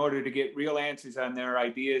administration, in order to get real answers on their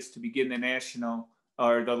ideas to begin the national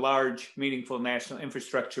or the large, meaningful national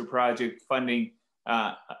infrastructure project funding,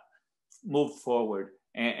 move forward?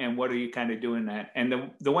 And what are you kind of doing that?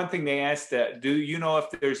 And the one thing they asked, do you know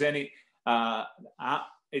if there's any,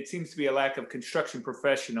 it seems to be a lack of construction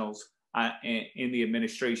professionals in the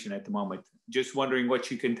administration at the moment. Just wondering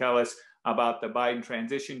what you can tell us about the Biden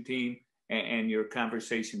transition team and your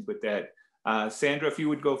conversations with that. Sandra, if you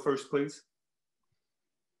would go first, please.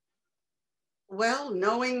 Well,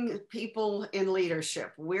 knowing people in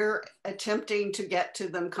leadership, we're attempting to get to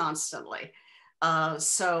them constantly.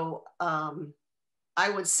 I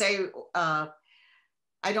would say, I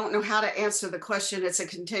don't know how to answer the question. It's a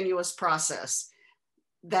continuous process.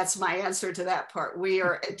 That's my answer to that part. We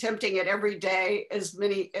are attempting it every day, as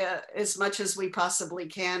much as we possibly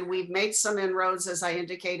can. We've made some inroads, as I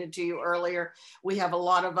indicated to you earlier. We have a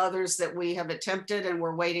lot of others that we have attempted and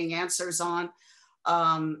we're waiting answers on.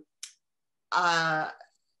 I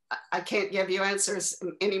can't give you answers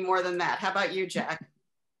any more than that. How about you, Jack?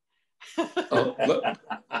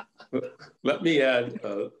 Let me add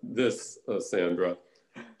this, Sandra.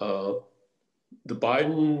 The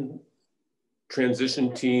Biden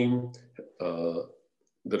transition team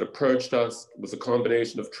that approached us was a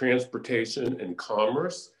combination of transportation and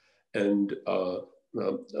commerce, and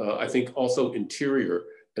I think also interior.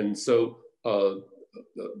 And so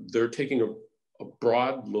they're taking a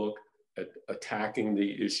broad look at attacking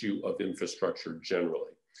the issue of infrastructure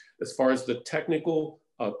generally. As far as the technical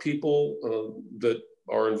people that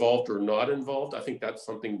are involved or not involved, I think that's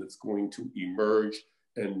something that's going to emerge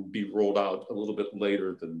and be rolled out a little bit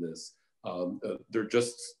later than this. They're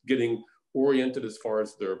just getting oriented as far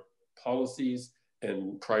as their policies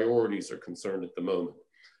and priorities are concerned at the moment.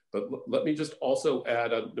 But let me just also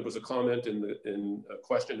add, there was a comment in a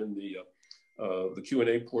question in the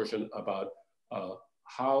Q&A portion about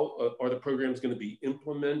how are the programs going to be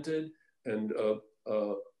implemented, and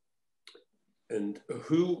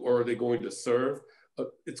who are they going to serve?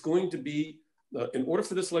 It's going to be, in order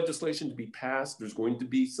for this legislation to be passed, there's going to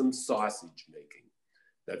be some sausage making.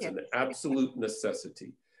 That's an absolute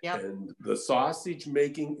necessity. Yep. And the sausage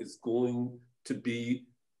making is going to be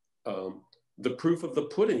the proof of the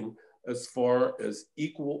pudding as far as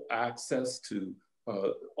equal access to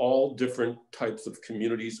all different types of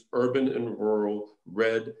communities, urban and rural,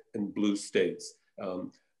 red and blue states.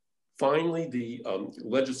 Finally, the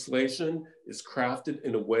legislation is crafted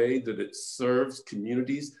in a way that it serves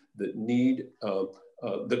communities that need,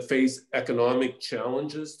 that face economic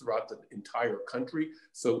challenges throughout the entire country.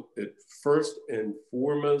 So it first and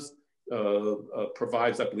foremost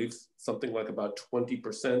provides, I believe, something like about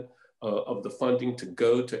 20% of the funding to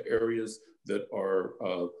go to areas that are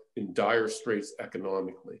in dire straits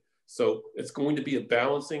economically. So it's going to be a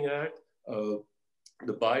balancing act.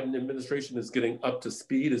 The Biden administration is getting up to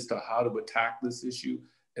speed as to how to attack this issue.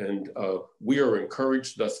 And we are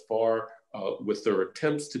encouraged thus far with their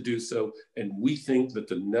attempts to do so. And we think that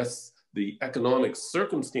the economic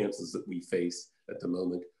circumstances that we face at the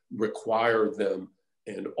moment require them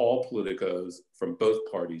and all politicos from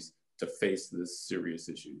both parties to face this serious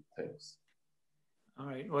issue. Thanks. All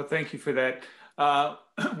right, well, thank you for that.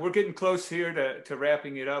 We're getting close here to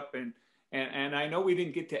wrapping it up. And I know we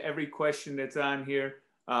didn't get to every question that's on here.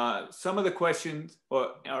 Some of the questions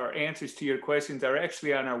or answers to your questions are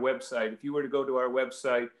actually on our website. If you were to go to our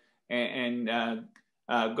website and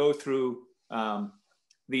go through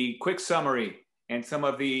the quick summary and some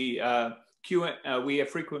of the we have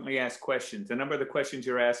frequently asked questions. A number of the questions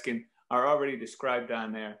you're asking are already described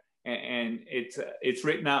on there, and it's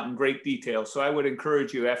written out in great detail. So I would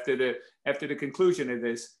encourage you after the conclusion of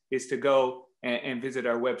this is to go and visit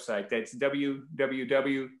our website. That's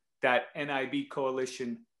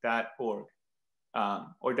www.nibcoalition.org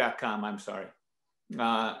or .com, I'm sorry.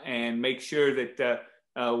 And make sure that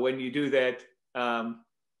when you do that,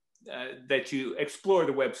 that you explore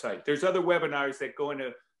the website. There's other webinars that go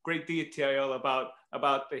into great detail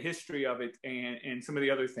about the history of it and some of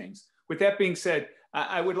the other things. With that being said,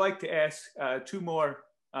 I would like to ask two more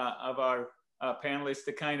of our panelists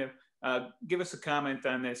to kind of give us a comment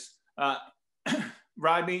on this.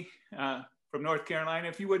 Rodney from North Carolina,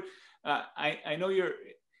 if you would, I know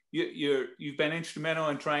you've been instrumental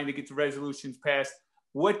in trying to get the resolutions passed.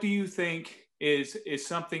 What do you think is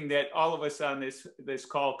something that all of us on this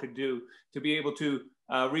call could do to be able to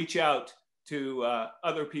reach out to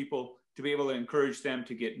other people to be able to encourage them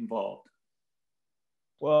to get involved?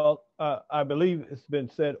 Well, I believe it's been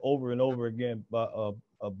said over and over again by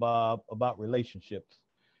Bob about relationships.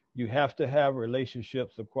 You have to have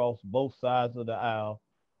relationships across both sides of the aisle.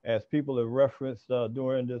 As people have referenced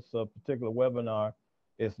during this particular webinar,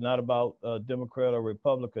 it's not about Democrat or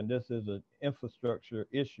Republican. This is an infrastructure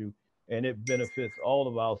issue, and it benefits all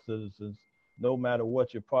of our citizens, no matter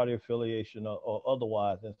what your party affiliation or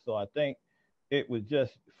otherwise. And so I think it was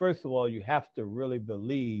just, first of all, you have to really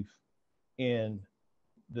believe in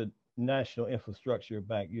the National Infrastructure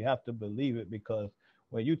Bank. You have to believe it, because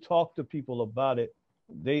when you talk to people about it,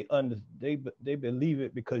 they believe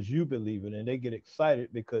it because you believe it, and they get excited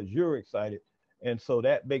because you're excited. And so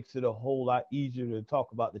that makes it a whole lot easier to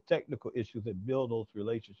talk about the technical issues that build those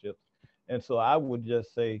relationships. And so I would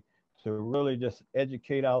just say to really just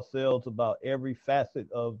educate ourselves about every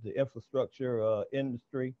facet of the infrastructure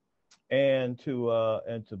industry, and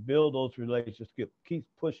to build those relationships, keep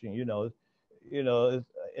pushing. It's,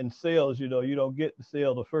 in sales, you don't get the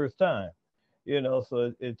sale the first time,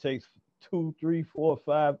 so it takes 2, 3, 4,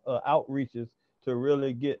 5 outreaches to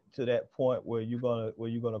really get to that point where you're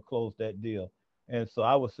gonna close that deal. And so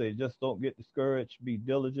I would say, just don't get discouraged, be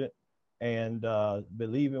diligent, and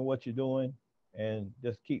believe in what you're doing, and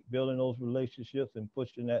just keep building those relationships and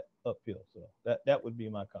pushing that uphill. So that would be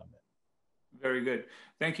my comment. Very good.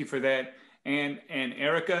 Thank you for that. And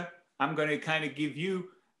Erica, I'm going to kind of give you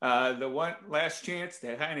the one last chance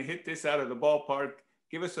to kind of hit this out of the ballpark.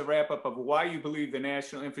 Give us a wrap up of why you believe the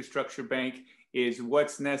National Infrastructure Bank is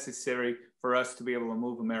what's necessary for us to be able to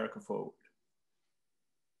move America forward.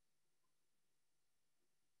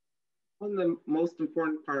 One of the most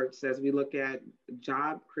important parts as we look at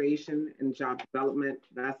job creation and job development,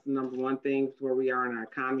 that's the #1 thing where we are in our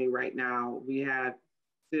economy right now. We have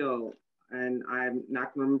still And I'm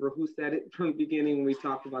not gonna remember who said it from the beginning when we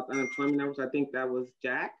talked about the unemployment numbers. I think that was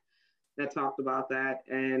Jack that talked about that.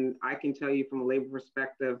 And I can tell you from a labor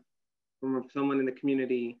perspective, from someone in the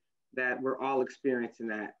community, that we're all experiencing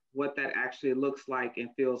that, what that actually looks like and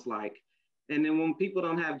feels like. And then when people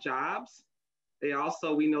don't have jobs,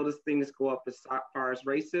 we notice things go up as far as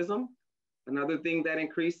racism. Another thing that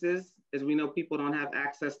increases is we know people don't have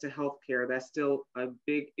access to healthcare. That's still a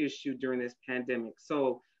big issue during this pandemic.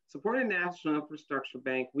 So supporting the National Infrastructure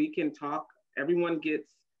Bank, we can talk, everyone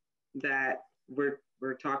gets that we're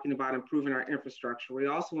talking about improving our infrastructure. We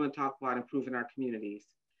also want to talk about improving our communities.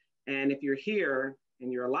 And if you're here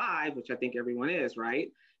and you're alive, which I think everyone is,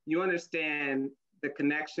 right? You understand the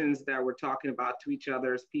connections that we're talking about to each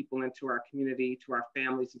other as people and to our community, to our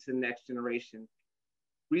families, and to the next generation.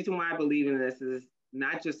 Reason why I believe in this is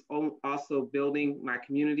not just also building my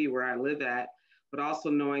community where I live at, but also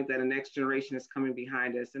knowing that a next generation is coming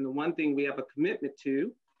behind us. And the one thing we have a commitment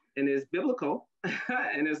to, and is biblical,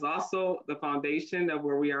 and is also the foundation of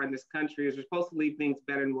where we are in this country, is we're supposed to leave things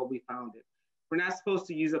better than what we found it. We're not supposed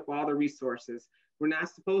to use up all the resources. We're not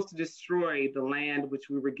supposed to destroy the land which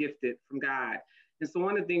we were gifted from God. And so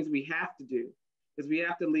one of the things we have to do is we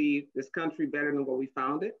have to leave this country better than what we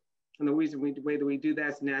found it. And the way that we do that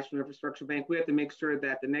is National Infrastructure Bank. We have to make sure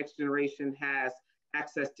that the next generation has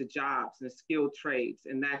access to jobs and skilled trades,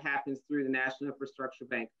 and that happens through the National Infrastructure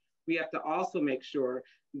Bank. We have to also make sure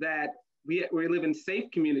that we live in safe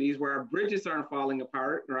communities where our bridges aren't falling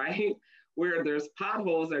apart, right? Where there's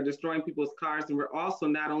potholes that are destroying people's cars, and we're also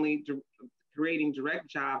not only creating direct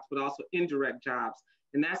jobs, but also indirect jobs.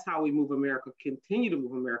 And that's how we move America, continue to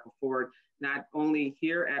move America forward, not only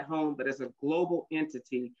here at home, but as a global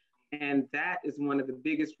entity. And that is one of the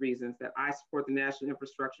biggest reasons that I support the National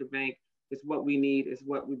Infrastructure Bank. It's what we need, is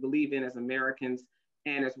what we believe in as Americans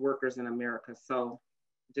and as workers in America. So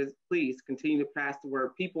just please continue to pass the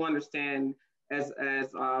word. People understand, as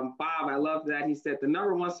Bob, I love that he said the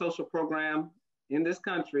 #1 social program in this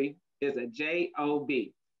country is a job.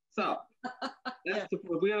 So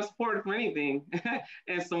we don't support it for anything.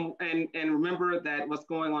 and remember that what's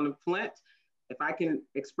going on in Flint, if I can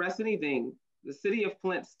express anything, the city of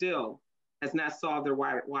Flint still has not solved their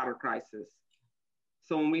water crisis.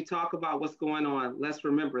 So when we talk about what's going on, let's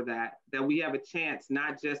remember that we have a chance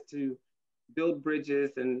not just to build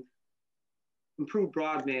bridges and improve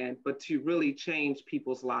broadband, but to really change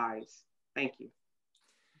people's lives. Thank you.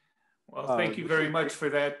 Well, thank you very much for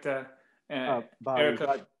that, Bob,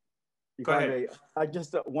 Erica. Go ahead. I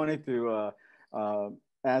just wanted to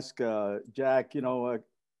ask Jack, your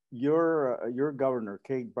governor,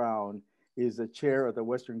 Kate Brown, is the chair of the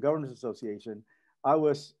Western Governors Association. I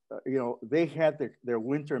was, they had their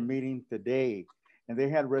winter meeting today, and they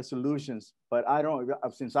had resolutions, but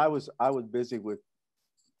since I was busy with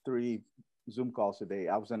 3 Zoom calls today,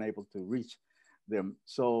 I was unable to reach them.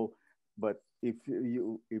 So, but if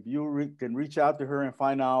you can reach out to her and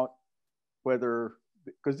find out whether,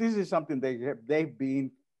 because this is something they've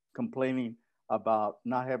been complaining about,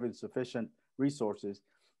 not having sufficient resources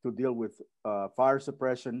to deal with fire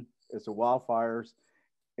suppression as the wildfires,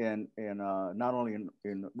 and not only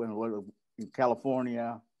in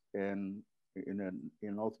California and in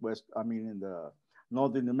Northwest, in the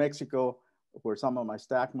northern New Mexico, where some of my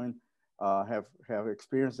stackmen have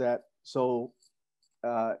experienced that. So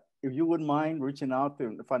if you wouldn't mind reaching out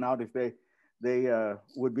to find out if they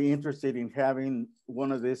would be interested in having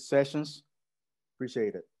one of these sessions,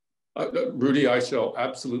 appreciate it. Rudy, I shall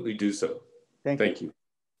absolutely do so. Thank you.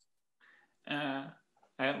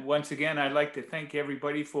 And once again, I'd like to thank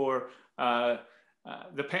everybody for the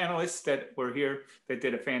panelists that were here that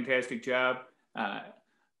did a fantastic job.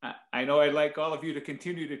 I know I'd like all of you to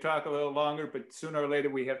continue to talk a little longer, but sooner or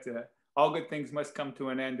later we have to, all good things must come to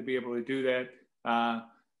an end to be able to do that.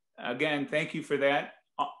 Again, thank you for that.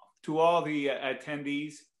 To all the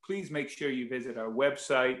attendees, please make sure you visit our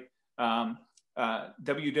website,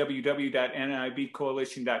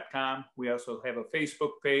 www.nibcoalition.com. We also have a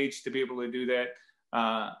Facebook page to be able to do that.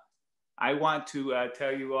 I want to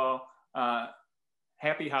tell you all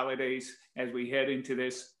happy holidays as we head into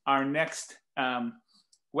this. Our next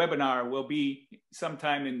webinar will be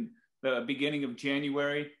sometime in the beginning of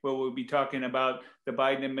January, where we'll be talking about the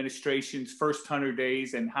Biden administration's first 100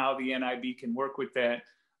 days and how the NIB can work with that.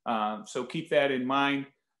 So keep that in mind.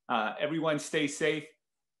 Everyone stay safe.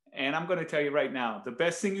 And I'm going to tell you right now, the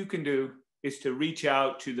best thing you can do is to reach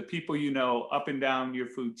out to the people you know up and down your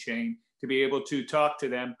food chain to be able to talk to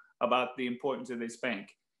them about the importance of this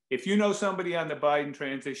bank. If you know somebody on the Biden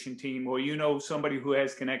transition team, or you know somebody who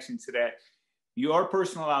has connections to that, your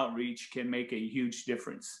personal outreach can make a huge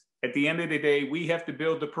difference. At the end of the day, we have to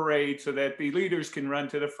build the parade so that the leaders can run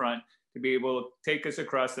to the front to be able to take us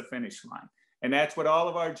across the finish line. And that's what all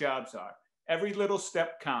of our jobs are. Every little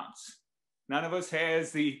step counts. None of us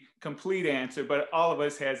has the complete answer, but all of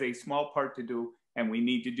us has a small part to do, and we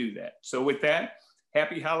need to do that. So with that,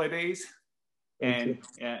 happy holidays, and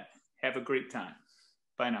have a great time.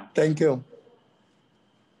 Bye now. Thank you.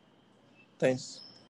 Thanks.